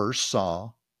first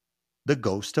saw the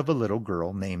ghost of a little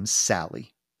girl named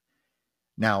Sally.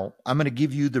 Now, I'm going to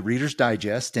give you the Reader's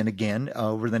Digest. And again,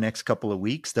 over the next couple of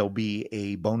weeks, there'll be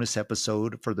a bonus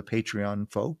episode for the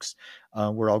Patreon folks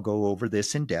where I'll go over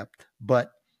this in depth.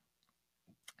 But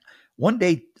one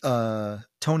day,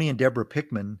 Tony and Deborah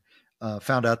Pickman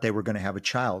found out they were going to have a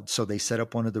child. So they set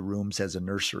up one of the rooms as a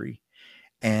nursery.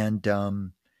 And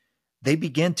they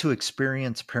began to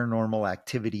experience paranormal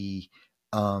activity.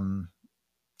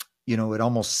 It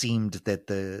almost seemed that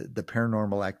the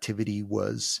paranormal activity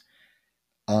was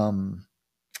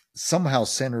somehow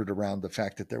centered around the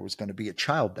fact that there was going to be a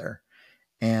child there.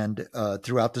 And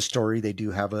throughout the story, they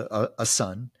do have a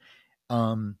son.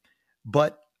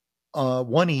 But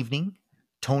one evening,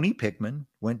 Tony Pickman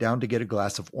went down to get a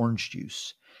glass of orange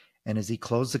juice. And as he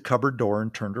closed the cupboard door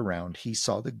and turned around, he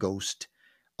saw the ghost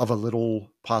of a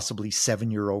little, possibly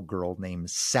 7-year-old girl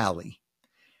named Sally.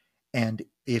 And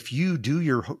if you do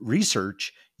your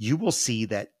research, you will see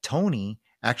that Tony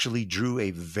actually drew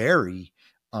a very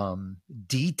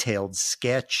detailed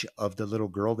sketch of the little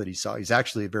girl that he saw. He's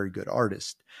actually a very good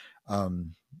artist.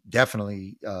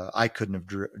 Definitely, I couldn't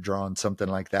have drawn something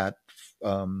like that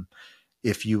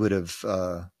if you would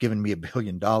have given me $1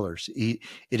 billion.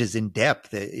 It is in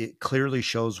depth. It clearly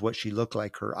shows what she looked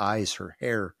like, her eyes, her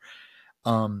hair.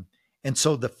 And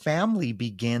so the family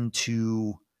began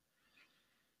to,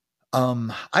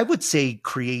 I would say,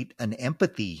 create an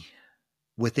empathy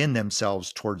within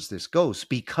themselves towards this ghost,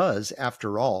 because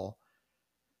after all,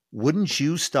 wouldn't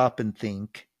you stop and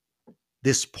think,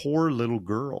 this poor little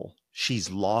girl, she's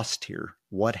lost here.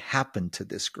 What happened to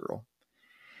this girl?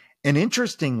 And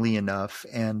interestingly enough,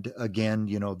 and again,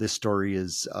 this story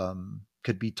is,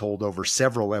 could be told over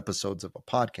several episodes of a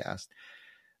podcast.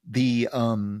 The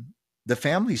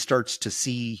family starts to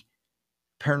see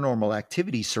paranormal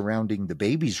activity surrounding the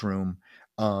baby's room.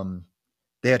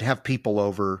 They'd have people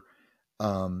over.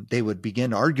 They would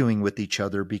begin arguing with each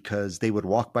other because they would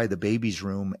walk by the baby's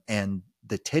room and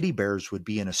the teddy bears would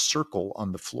be in a circle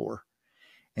on the floor,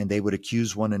 and they would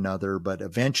accuse one another. But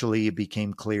eventually it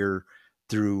became clear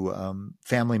through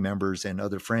family members and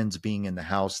other friends being in the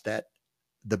house that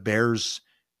the bears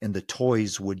and the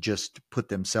toys would just put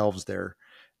themselves there.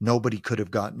 Nobody could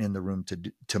have gotten in the room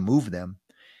to move them.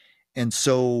 And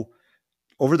so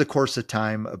over the course of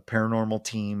time, a paranormal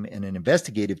team and an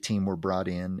investigative team were brought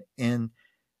in, and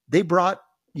they brought,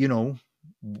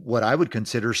 what I would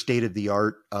consider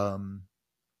state-of-the-art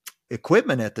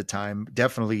equipment at the time.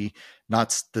 Definitely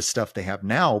not the stuff they have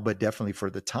now, but definitely for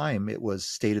the time, it was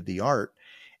state-of-the-art.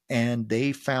 And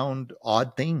they found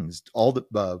odd things. All the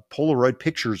Polaroid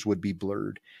pictures would be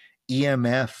blurred,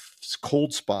 EMFs,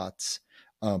 cold spots,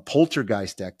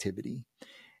 poltergeist activity.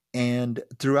 And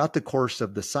throughout the course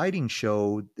of the sighting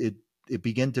show, it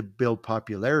began to build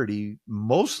popularity,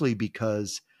 mostly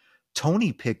because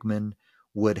Tony Pickman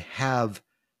would have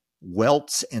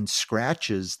welts and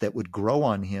scratches that would grow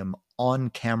on him on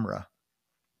camera.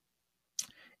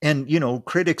 And,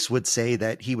 critics would say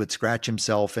that he would scratch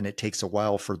himself and it takes a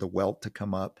while for the welt to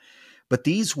come up. But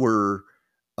these were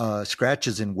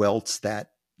scratches and welts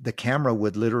that the camera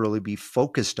would literally be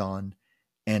focused on,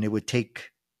 and it would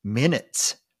take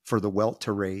minutes for the welt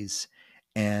to raise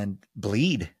and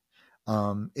bleed.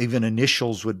 Even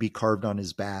initials would be carved on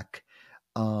his back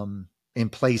in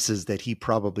places that he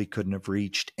probably couldn't have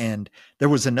reached. And there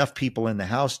was enough people in the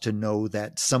house to know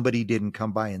that somebody didn't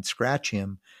come by and scratch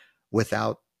him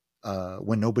without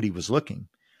when nobody was looking.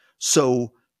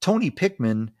 So Tony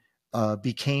Pickman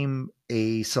became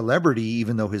a celebrity,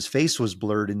 even though his face was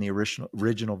blurred in the original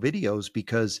videos,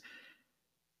 because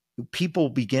people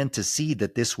began to see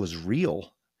that this was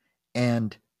real.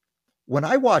 And when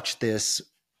I watched this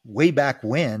way back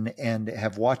when, and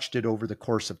have watched it over the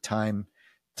course of time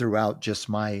throughout just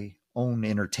my own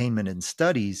entertainment and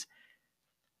studies,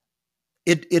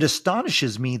 it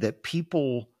astonishes me that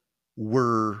people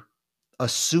were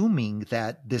assuming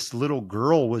that this little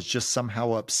girl was just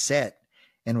somehow upset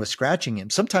and was scratching him,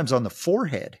 sometimes on the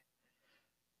forehead.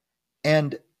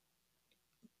 And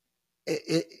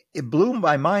it blew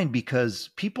my mind, because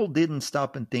people didn't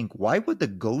stop and think, why would the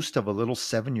ghost of a little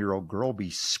 7-year-old girl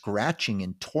be scratching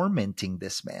and tormenting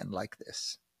this man like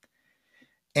this?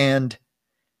 And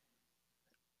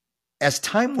as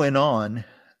time went on,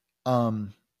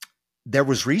 there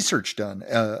was research done.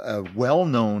 A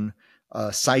well-known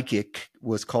psychic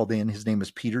was called in. His name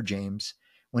was Peter James.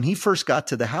 When he first got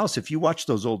to the house, if you watch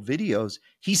those old videos,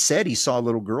 he said he saw a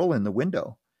little girl in the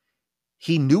window.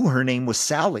 He knew her name was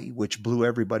Sally, which blew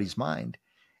everybody's mind.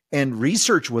 And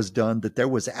research was done that there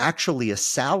was actually a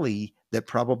Sally that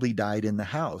probably died in the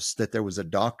house, that there was a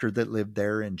doctor that lived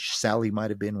there, and Sally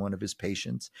might have been one of his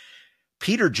patients.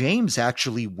 Peter James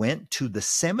actually went to the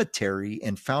cemetery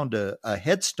and found a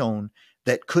headstone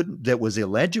that was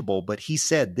illegible, but he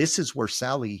said, this is where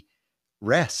Sally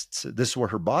rests. This is where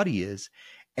her body is.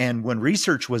 And when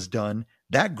research was done,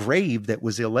 that grave that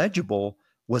was illegible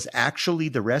was actually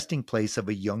the resting place of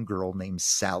a young girl named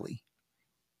Sally.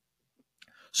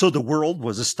 So the world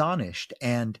was astonished,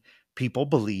 and people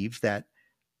believed that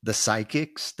the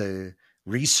psychics, the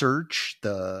research,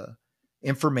 the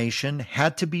information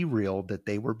had to be real, that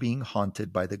they were being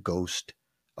haunted by the ghost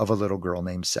of a little girl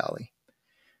named Sally.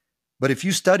 But if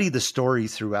you study the story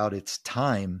throughout its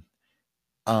time,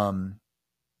 the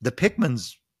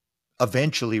Pickmans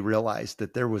eventually realized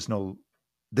that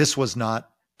this was not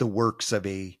the works of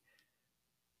a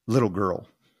little girl.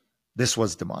 This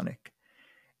was demonic.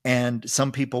 And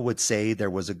some people would say there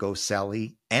was a ghost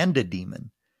Sally and a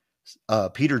demon.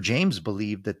 Peter James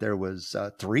believed that there was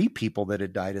 3 people that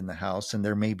had died in the house, and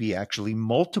there may be actually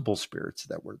multiple spirits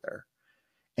that were there.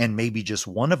 And maybe just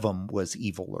one of them was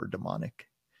evil or demonic.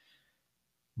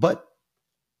 But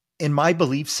in my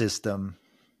belief system,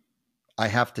 I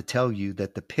have to tell you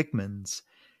that the Pickmans,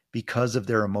 because of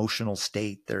their emotional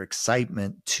state, their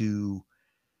excitement to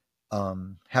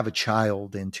have a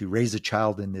child and to raise a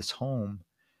child in this home,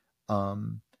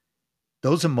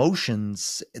 those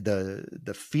emotions,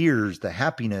 the fears, the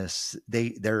happiness,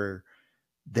 they're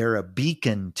a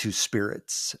beacon to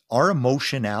spirits. Our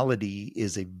emotionality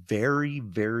is a very,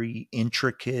 very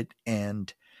intricate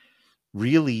and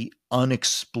really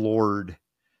unexplored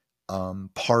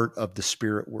part of the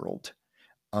spirit world.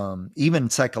 Even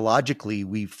psychologically,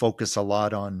 we focus a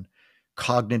lot on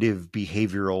cognitive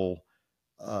behavioral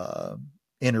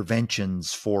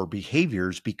interventions for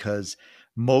behaviors, because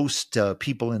most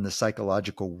people in the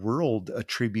psychological world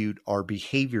attribute our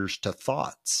behaviors to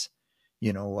thoughts.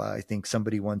 I think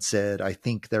somebody once said, I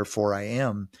think, therefore I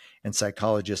am, and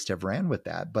psychologists have ran with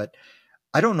that. But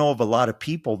I don't know of a lot of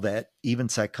people that even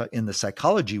in the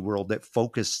psychology world that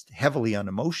focus heavily on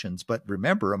emotions. But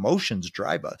remember, emotions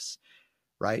drive us,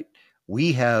 right?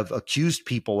 We have accused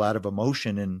people out of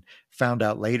emotion and found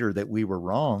out later that we were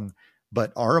wrong,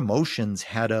 but our emotions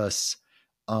had us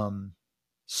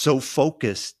so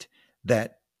focused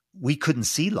that we couldn't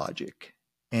see logic.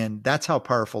 And that's how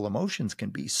powerful emotions can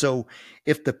be. So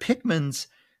if the Pickmans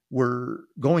were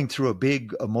going through a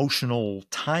big emotional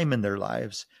time in their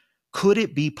lives, could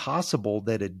it be possible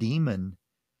that a demon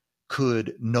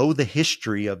could know the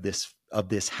history of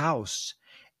this house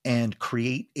and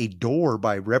create a door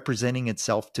by representing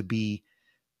itself to be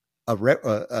a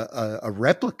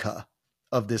replica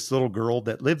of this little girl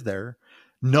that lived there,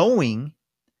 knowing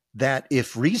that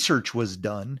if research was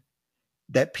done,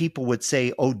 that people would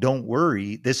say, oh, don't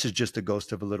worry, this is just a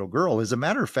ghost of a little girl. As a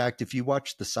matter of fact, if you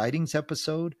watch the Sightings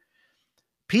episode,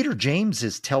 Peter James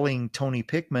is telling Tony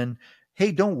Pickman,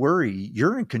 hey, don't worry,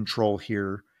 you're in control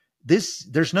here.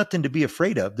 There's nothing to be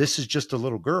afraid of. This is just a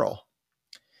little girl.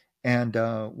 And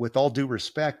with all due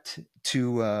respect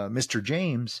to Mr.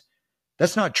 James,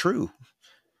 that's not true.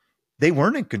 They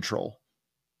weren't in control.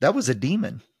 That was a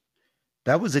demon.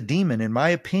 That was a demon, in my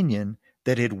opinion,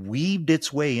 that had weaved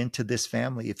its way into this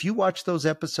family. If you watch those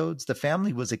episodes, the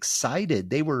family was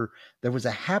excited. There was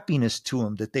a happiness to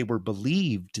them, that they were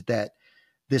believed that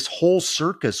this whole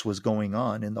circus was going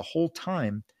on. And the whole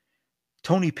time,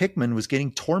 Tony Pickman was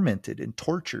getting tormented and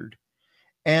tortured.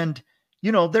 And,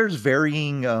 there's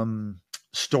varying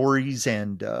stories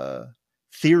and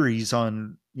theories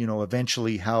on,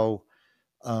 eventually how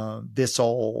this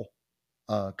all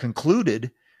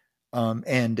concluded.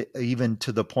 And even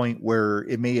to the point where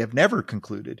it may have never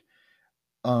concluded.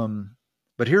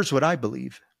 But here's what I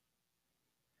believe.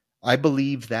 I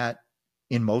believe that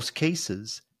in most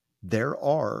cases, there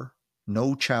are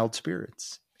no child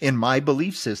spirits. In my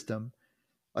belief system,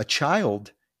 a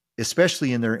child,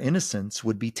 especially in their innocence,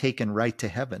 would be taken right to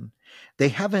heaven. They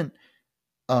haven't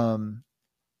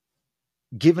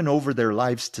given over their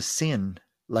lives to sin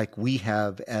like we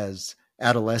have as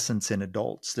adolescents and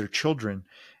adults. They're children.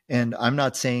 And I'm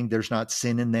not saying there's not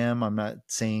sin in them. I'm not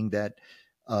saying that,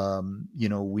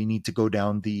 we need to go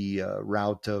down the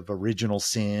route of original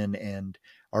sin and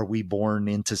are we born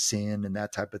into sin and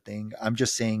that type of thing. I'm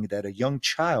just saying that a young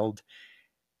child,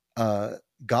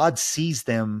 God sees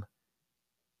them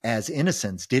as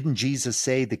innocents. Didn't Jesus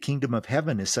say the kingdom of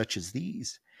heaven is such as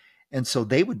these? And so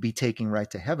they would be taking right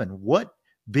to heaven. What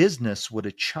business would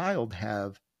a child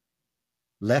have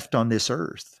left on this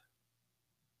earth?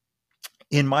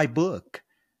 In my book,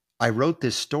 I wrote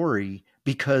this story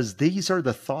because these are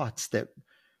the thoughts that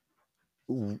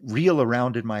reel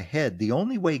around in my head. The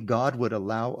only way God would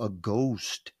allow a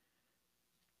ghost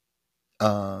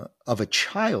of a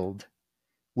child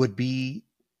would be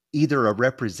either a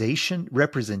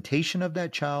representation of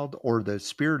that child or the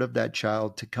spirit of that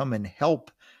child to come and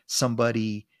help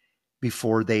somebody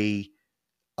before they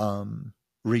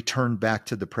return back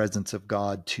to the presence of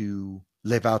God to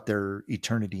live out their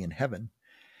eternity in heaven.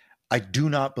 I do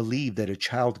not believe that a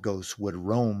child ghost would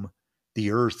roam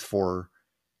the earth for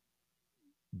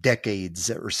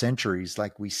decades or centuries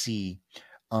like we see.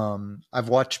 I've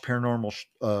watched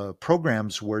paranormal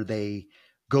programs where they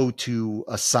go to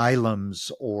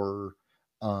asylums or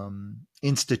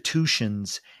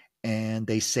institutions, and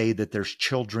they say that there's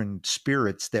children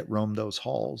spirits that roam those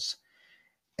halls.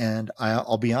 And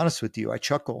I'll be honest with you, I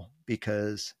chuckle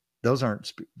because those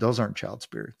aren't child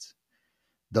spirits.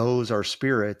 Those are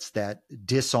spirits that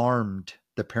disarmed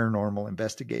the paranormal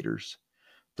investigators.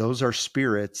 Those are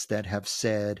spirits that have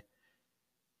said,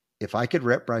 if I could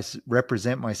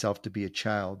represent myself to be a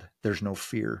child, there's no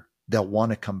fear. They'll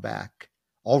want to come back.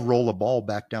 I'll roll a ball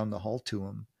back down the hall to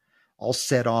them. I'll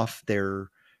set off their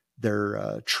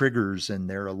triggers and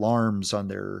their alarms on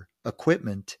their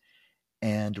equipment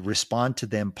and respond to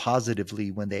them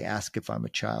positively when they ask if I'm a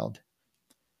child.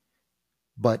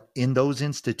 But in those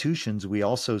institutions, we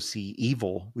also see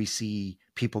evil. We see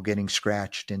people getting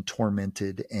scratched and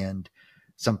tormented, and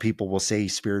some people will say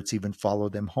spirits even follow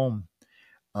them home.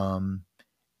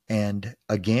 And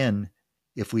again,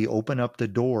 if we open up the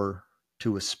door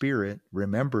to a spirit,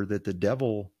 remember that the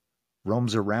devil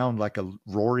roams around like a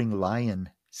roaring lion,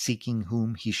 seeking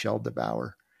whom he shall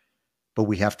devour. But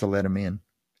we have to let him in.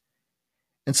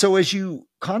 And so as you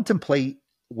contemplate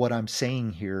what I'm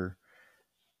saying here,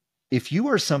 if you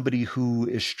are somebody who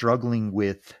is struggling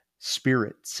with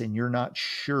spirits and you're not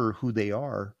sure who they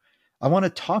are, I want to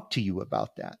talk to you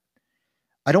about that.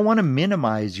 I don't want to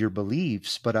minimize your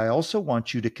beliefs, but I also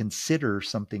want you to consider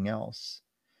something else.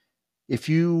 If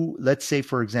you, let's say,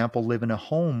 for example, live in a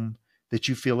home that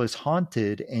you feel is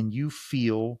haunted and you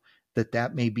feel that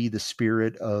that may be the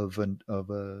spirit of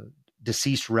a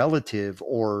deceased relative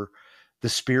or the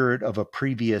spirit of a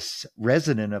previous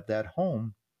resident of that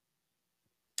home,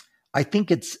 I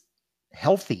think it's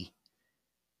healthy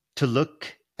to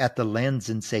look at the lens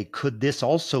and say, could this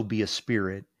also be a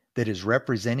spirit that is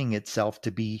representing itself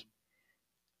to be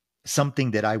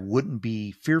something that I wouldn't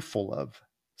be fearful of,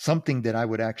 something that I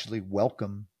would actually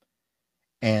welcome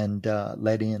and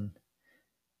let in?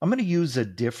 I'm going to use a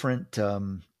different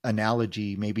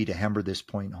analogy maybe to hammer this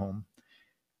point home.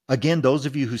 Again, those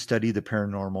of you who study the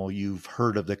paranormal, you've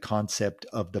heard of the concept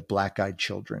of the black-eyed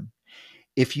children.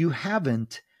 If you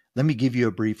haven't, let me give you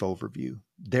a brief overview.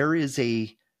 There is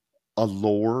a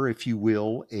lore, if you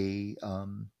will, a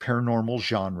paranormal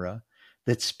genre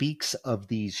that speaks of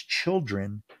these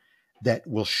children that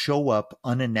will show up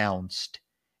unannounced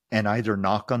and either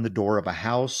knock on the door of a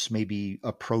house, maybe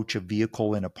approach a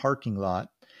vehicle in a parking lot,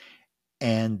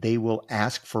 and they will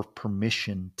ask for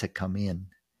permission to come in.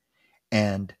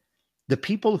 And the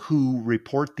people who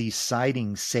report these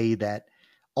sightings say that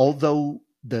although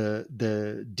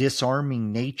the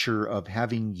disarming nature of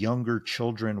having younger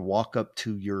children walk up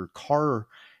to your car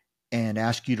and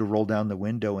ask you to roll down the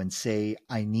window and say,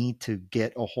 I need to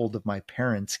get a hold of my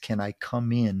parents. Can I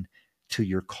come in to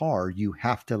your car? You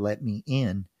have to let me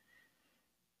in.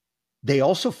 They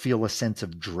also feel a sense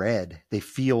of dread. They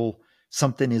feel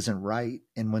something isn't right.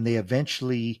 And when they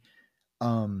eventually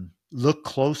look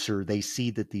closer, they see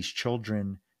that these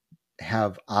children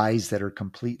have eyes that are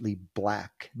completely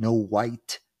black, no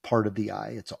white part of the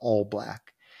eye. It's all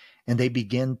black. And they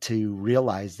begin to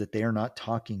realize that they are not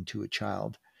talking to a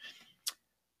child.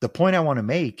 The point I want to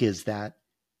make is that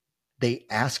they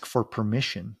ask for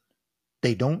permission.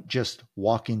 They don't just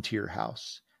walk into your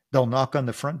house. They'll knock on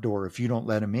the front door. If you don't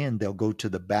let them in, they'll go to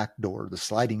the back door, the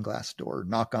sliding glass door,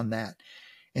 knock on that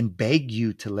and beg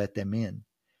you to let them in.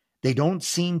 They don't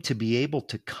seem to be able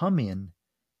to come in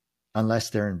unless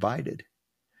they're invited.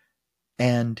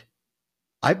 And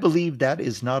I believe that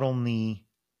is not only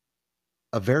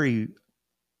a very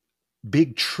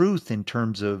big truth in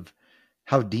terms of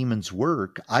how demons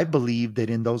work. I believe that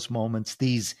in those moments,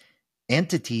 these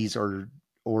entities or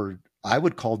I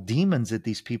would call demons that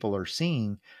these people are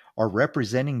seeing are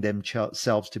representing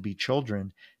themselves to be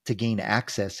children to gain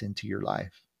access into your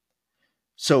life.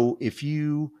 So if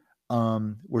you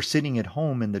were sitting at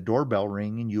home and the doorbell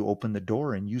rang and you opened the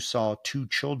door and you saw two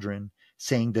children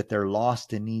saying that they're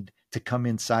lost and need to come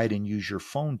inside and use your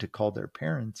phone to call their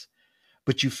parents,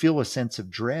 but you feel a sense of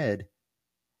dread,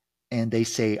 and they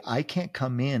say, I can't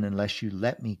come in unless you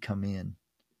let me come in,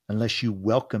 unless you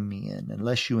welcome me in,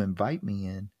 unless you invite me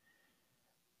in.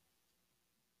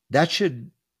 That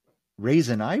should raise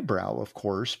an eyebrow, of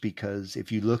course, because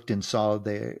if you looked and saw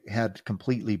they had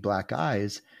completely black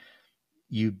eyes,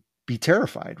 you'd be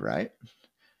terrified, right?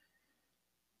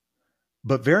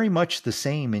 But very much the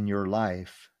same in your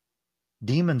life.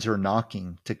 Demons are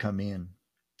knocking to come in.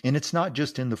 And it's not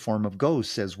just in the form of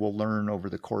ghosts, as we'll learn over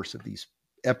the course of these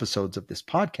episodes of this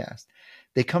podcast.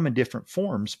 They come in different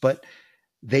forms, but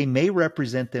they may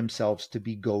represent themselves to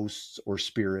be ghosts or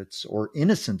spirits or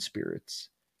innocent spirits.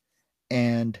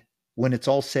 And when it's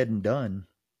all said and done,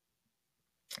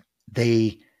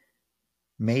 they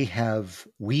may have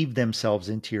weaved themselves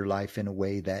into your life in a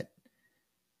way that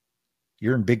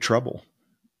you're in big trouble.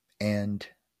 And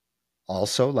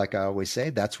also, like I always say,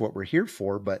 that's what we're here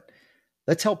for, but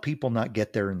let's help people not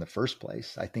get there in the first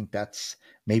place. I think that's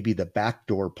maybe the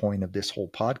backdoor point of this whole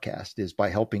podcast, is by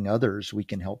helping others, we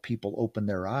can help people open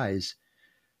their eyes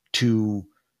to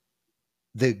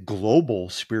the global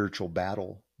spiritual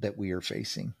battle that we are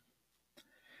facing.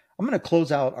 I'm going to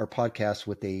close out our podcast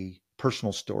with a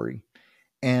personal story.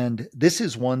 And this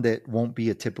is one that won't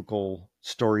be a typical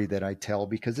story that I tell,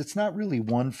 because it's not really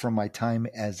one from my time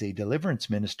as a deliverance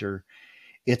minister.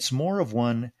 It's more of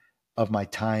one of my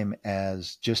time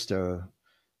as just a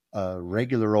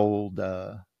regular old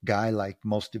guy like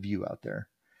most of you out there.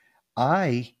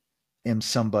 I am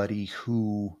somebody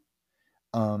who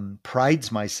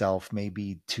prides myself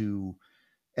maybe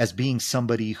as being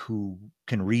somebody who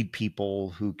can read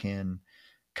people, who can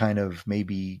kind of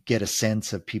maybe get a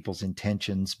sense of people's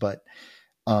intentions, but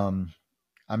I'm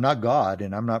not God,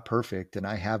 and I'm not perfect, and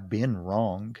I have been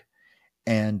wrong.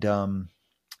 And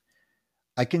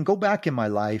I can go back in my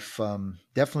life,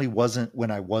 definitely wasn't when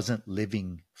I wasn't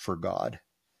living for God.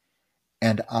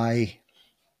 And I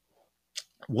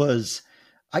was,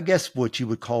 I guess, what you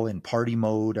would call in party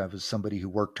mode. I was somebody who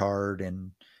worked hard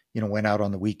and, went out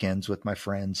on the weekends with my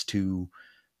friends to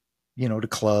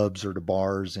clubs or to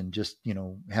bars, and just,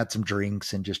 had some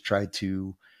drinks and just tried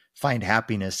to find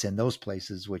happiness in those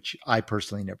places, which I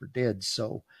personally never did.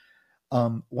 So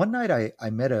one night I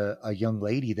met a young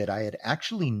lady that I had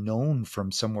actually known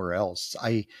from somewhere else.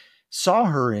 I saw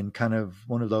her in kind of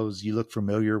one of those, you look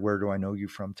familiar, where do I know you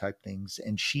from type things.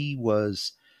 And she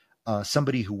was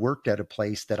somebody who worked at a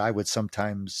place that I would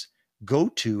sometimes go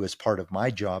to as part of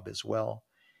my job as well.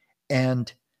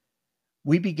 And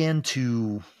we began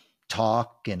to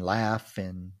talk and laugh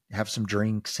and have some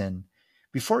drinks. And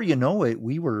before you know it,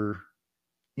 we were,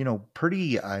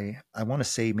 pretty, I want to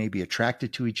say maybe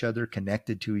attracted to each other,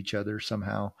 connected to each other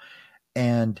somehow.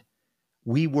 And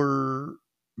we were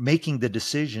making the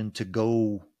decision to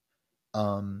go,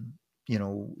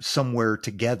 somewhere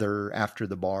together after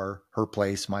the bar, her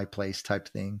place, my place type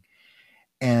thing.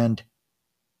 And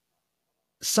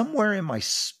somewhere in my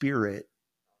spirit,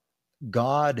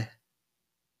 God,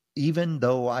 even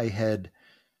though I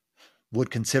would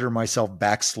consider myself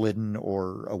backslidden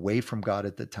or away from God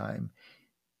at the time,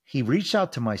 he reached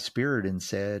out to my spirit and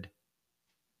said,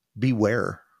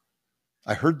 beware.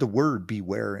 I heard the word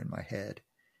beware in my head.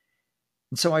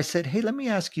 And so I said, hey, let me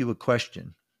ask you a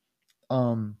question.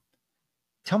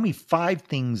 Tell me 5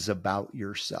 things about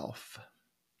yourself.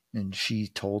 And she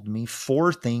told me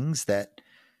 4 things that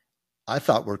I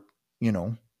thought were,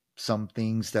 some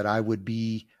things that I would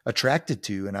be attracted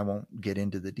to. And I won't get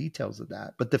into the details of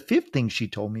that. But the 5th thing she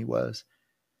told me was,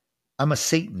 I'm a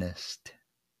Satanist.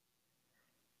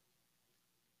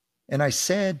 And I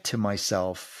said to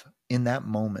myself in that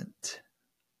moment,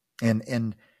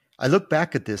 and I look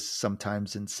back at this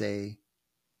sometimes and say,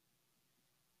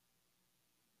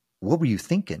 what were you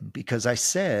thinking? Because I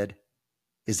said,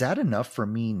 is that enough for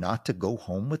me not to go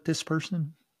home with this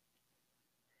person?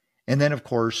 And then, of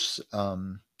course,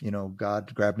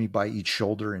 God grabbed me by each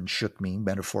shoulder and shook me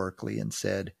metaphorically and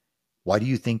said, why do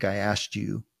you think I asked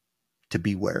you to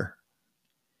beware?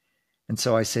 And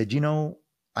so I said,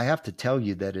 I have to tell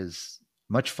you that as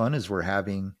much fun as we're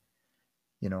having,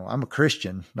 I'm a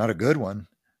Christian, not a good one,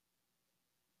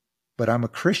 but I'm a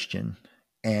Christian.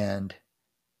 And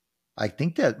I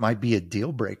think that might be a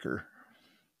deal breaker.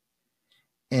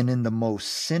 And in the most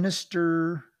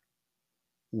sinister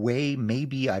way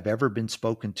maybe I've ever been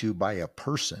spoken to by a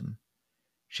person,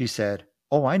 she said,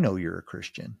 oh, I know you're a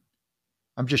Christian.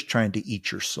 I'm just trying to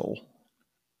eat your soul.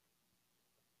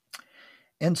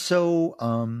 And so,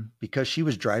 because she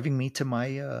was driving me to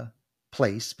my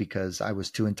place because I was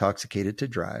too intoxicated to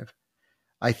drive,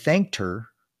 I thanked her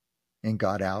and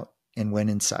got out and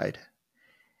went inside.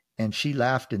 And she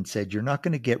laughed and said, "You're not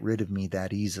going to get rid of me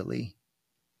that easily."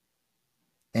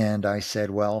 And I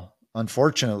said, "Well,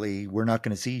 unfortunately, we're not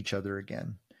going to see each other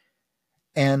again."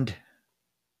 And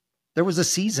there was a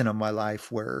season of my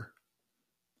life where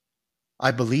I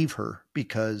believe her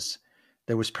because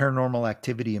there was paranormal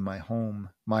activity in my home.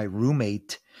 My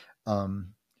roommate,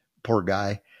 poor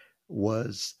guy,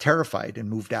 was terrified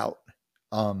and moved out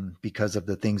because of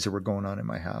the things that were going on in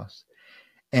my house.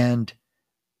 And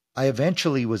I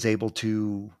eventually was able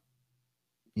to,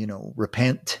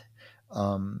 repent,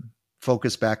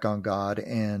 focus back on God,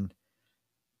 and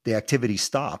the activity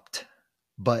stopped.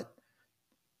 But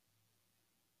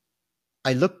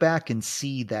I look back and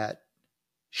see that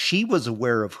she was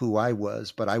aware of who I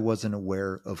was, but I wasn't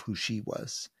aware of who she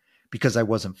was because I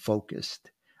wasn't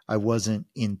focused. I wasn't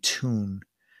in tune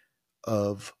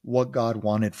of what God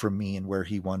wanted from me and where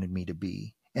he wanted me to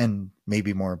be. And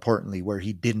maybe more importantly, where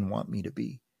he didn't want me to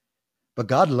be. But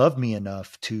God loved me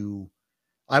enough to,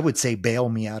 I would say, bail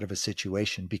me out of a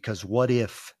situation, because what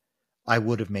if I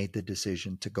would have made the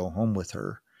decision to go home with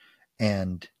her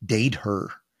and date her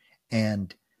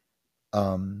and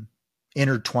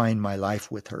intertwine my life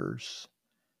with hers?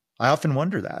 I often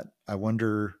wonder that. I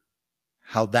wonder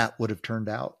how that would have turned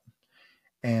out.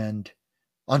 And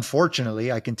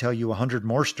unfortunately, I can tell you 100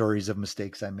 more stories of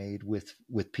mistakes I made with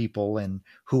people and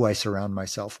who I surround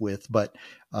myself with. But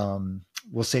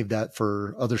we'll save that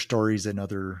for other stories and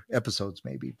other episodes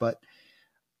maybe. But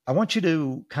I want you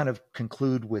to kind of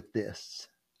conclude with this.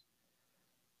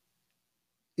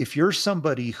 If you're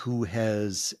somebody who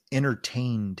has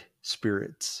entertained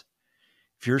spirits,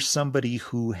 if you're somebody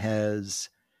who has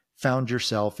found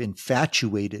yourself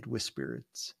infatuated with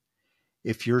spirits,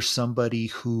 if you're somebody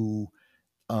who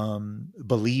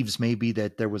believes maybe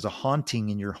that there was a haunting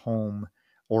in your home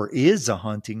or is a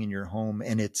haunting in your home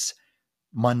and it's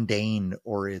mundane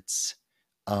or it's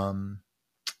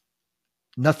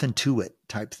nothing to it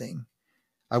type thing,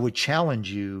 I would challenge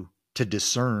you to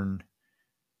discern,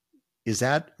 is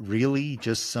that really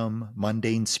just some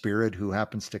mundane spirit who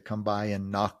happens to come by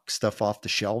and knock stuff off the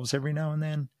shelves every now and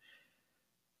then?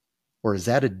 Or is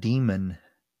that a demon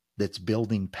that's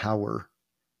building power,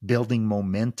 building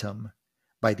momentum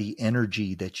by the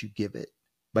energy that you give it,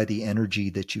 by the energy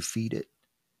that you feed it?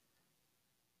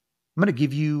 I'm going to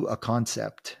give you a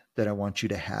concept that I want you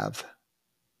to have.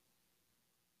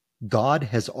 God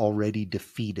has already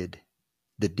defeated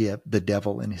the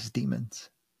devil and his demons.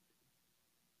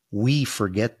 We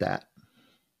forget that.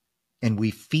 And we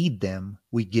feed them,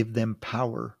 we give them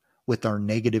power with our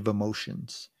negative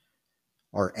emotions,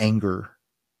 our anger,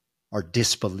 our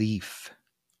disbelief,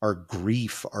 our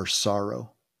grief, our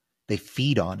sorrow. They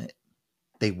feed on it.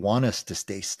 They want us to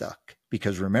stay stuck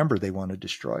because, remember, they want to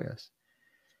destroy us.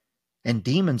 And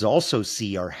demons also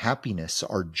see our happiness,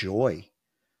 our joy,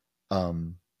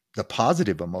 the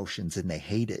positive emotions, and they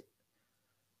hate it.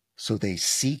 So they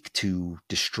seek to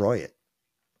destroy it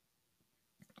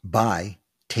by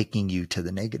taking you to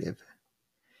the negative.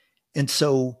 And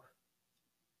so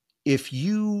if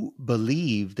you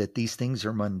believe that these things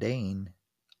are mundane,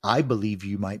 I believe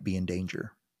you might be in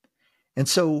danger. And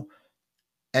so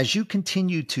as you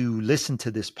continue to listen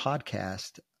to this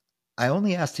podcast, I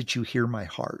only ask that you hear my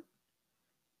heart.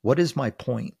 What is my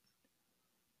point?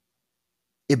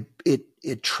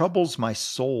 It troubles my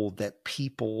soul that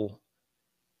people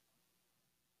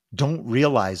don't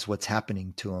realize what's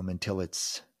happening to them until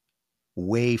it's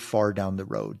way far down the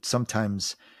road,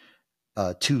 sometimes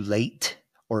too late,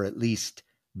 or at least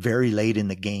very late in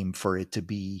the game for it to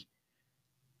be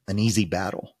an easy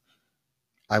battle.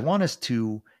 I want us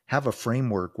to have a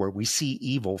framework where we see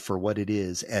evil for what it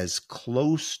is, as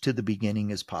close to the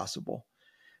beginning as possible,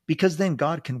 because then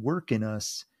God can work in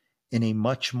us in a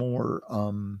much more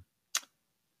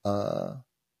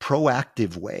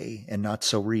proactive way and not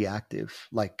so reactive.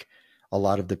 Like a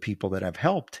lot of the people that I've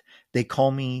helped, they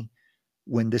call me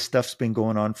when this stuff's been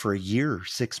going on for a year,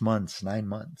 6 months, 9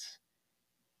 months.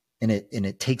 And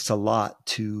it takes a lot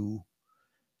to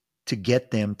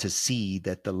get them to see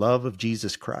that the love of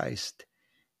Jesus Christ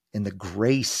and the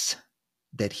grace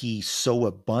that he so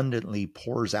abundantly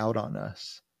pours out on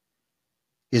us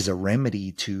is a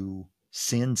remedy to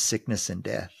sin, sickness, and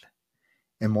death.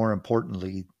 And more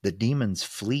importantly, the demons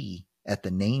flee at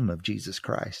the name of Jesus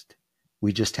Christ.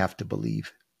 We just have to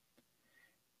believe.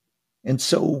 And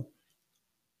so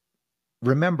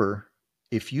remember,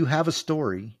 if you have a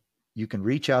story, you can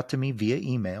reach out to me via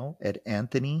email at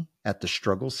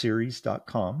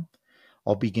anthony@thestruggleseries.com.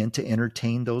 I'll begin to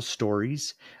entertain those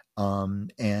stories,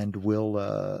 and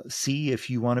we'll see if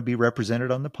you want to be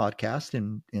represented on the podcast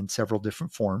in several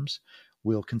different forms.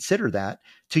 will consider that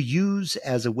to use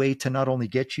as a way to not only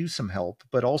get you some help,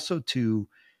 but also to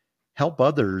help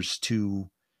others to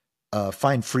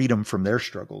find freedom from their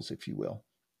struggles, if you will.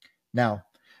 Now,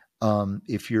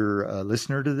 if you're a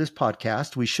listener to this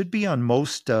podcast, we should be on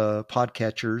most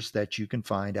podcatchers that you can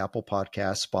find: Apple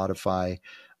Podcasts, Spotify.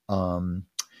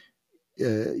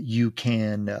 You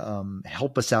can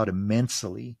help us out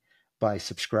immensely by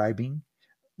subscribing,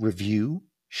 review,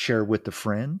 share with a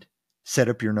friend, set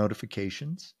up your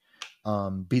notifications.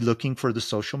 Be looking for the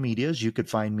social medias. You could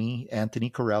find me, Anthony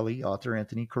Corelli, author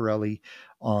Anthony Corelli,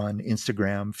 on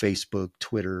Instagram, Facebook,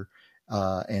 Twitter,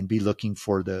 and be looking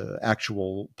for the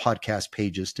actual podcast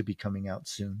pages to be coming out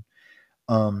soon.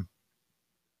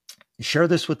 Share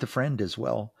this with a friend as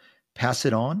well. Pass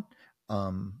it on.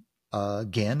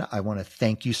 Again, I want to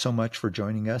thank you so much for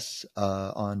joining us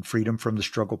on Freedom from the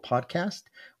Struggle podcast.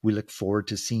 We look forward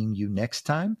to seeing you next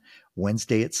time,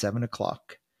 Wednesday at 7:00.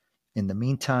 In the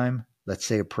meantime, let's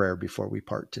say a prayer before we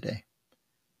part today.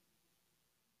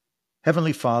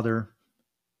 Heavenly Father,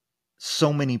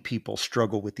 so many people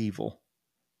struggle with evil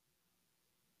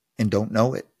and don't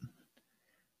know it.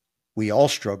 We all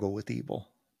struggle with evil.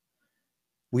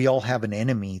 We all have an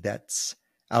enemy that's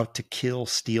out to kill,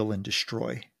 steal, and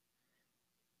destroy.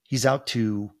 He's out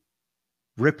to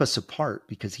rip us apart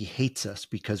because he hates us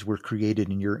because we're created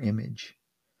in your image.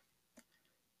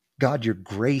 God, your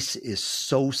grace is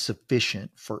so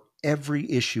sufficient for every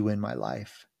issue in my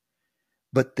life.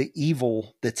 But the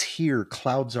evil that's here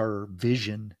clouds our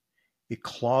vision. It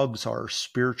clogs our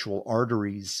spiritual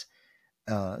arteries,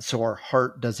 so our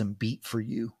heart doesn't beat for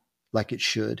you like it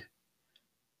should.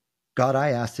 God,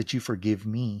 I ask that you forgive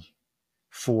me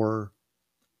for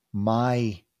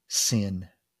my sin,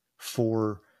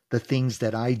 for the things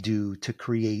that I do to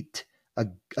create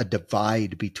a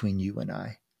divide between you and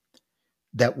I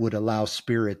that would allow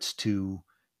spirits to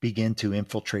begin to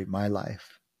infiltrate my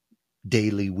life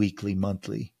daily, weekly,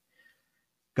 monthly.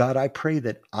 God, I pray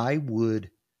that I would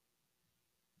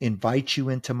invite you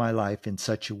into my life in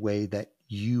such a way that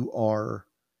you are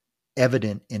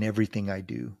evident in everything I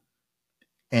do.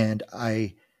 And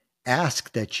I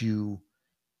ask that you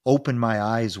open my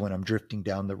eyes when I'm drifting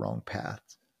down the wrong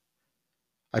path.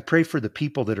 I pray for the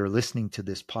people that are listening to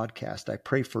this podcast. I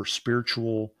pray for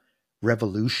spiritual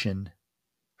revolution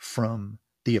from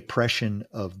the oppression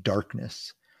of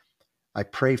darkness. I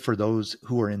pray for those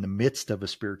who are in the midst of a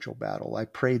spiritual battle. I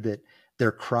pray that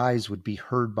their cries would be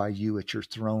heard by you at your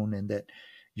throne, and that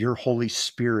your Holy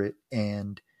Spirit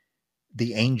and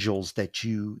the angels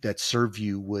that serve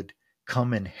you would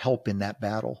come and help in that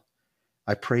battle.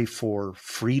 I pray for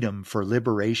freedom, for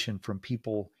liberation from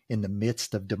people in the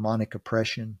midst of demonic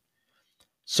oppression.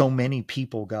 So many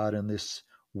people, God, in this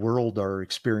world are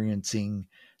experiencing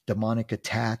demonic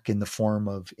attack in the form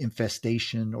of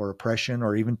infestation or oppression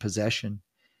or even possession.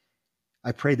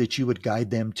 I pray that you would guide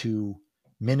them to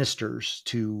ministers,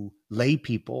 to lay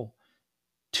people,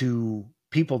 to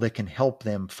people that can help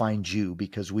them find you,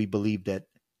 because we believe that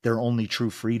their only true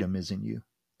freedom is in you.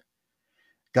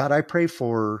 God, I pray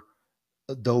for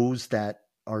those that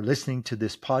are listening to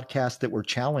this podcast that were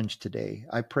challenged today.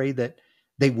 I pray that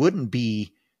they wouldn't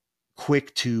be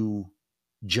quick to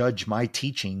judge my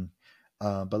teaching,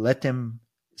 but let them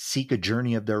seek a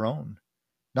journey of their own,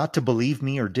 not to believe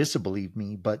me or disbelieve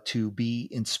me, but to be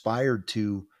inspired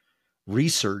to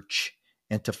research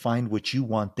and to find what you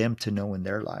want them to know in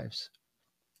their lives.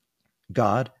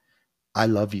 God, I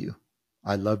love you.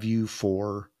 I love you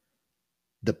for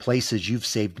the places you've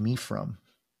saved me from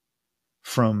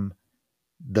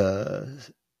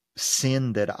the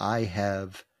sin that I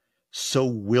have so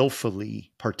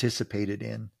willfully participated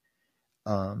in,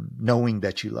 knowing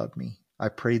that you love me. I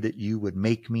pray that you would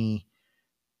make me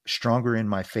stronger in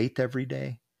my faith every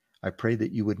day. I pray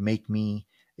that you would make me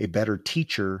a better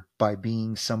teacher by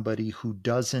being somebody who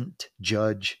doesn't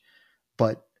judge,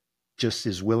 but just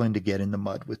is willing to get in the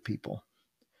mud with people.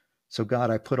 So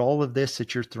God, I put all of this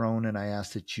at your throne, and I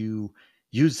ask that you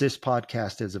use this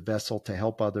podcast as a vessel to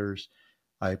help others.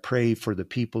 I pray for the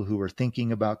people who are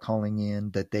thinking about calling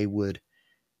in, that they would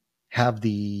have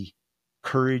the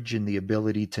courage and the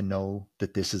ability to know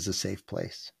that this is a safe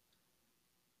place.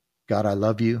 God, I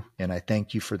love you, and I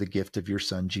thank you for the gift of your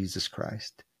Son, Jesus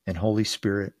Christ. And Holy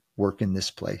Spirit, work in this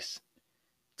place.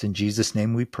 It's in Jesus'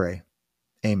 name we pray.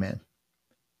 Amen.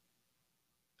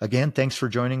 Again, thanks for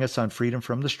joining us on Freedom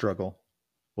from the Struggle.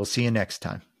 We'll see you next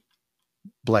time.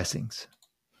 Blessings.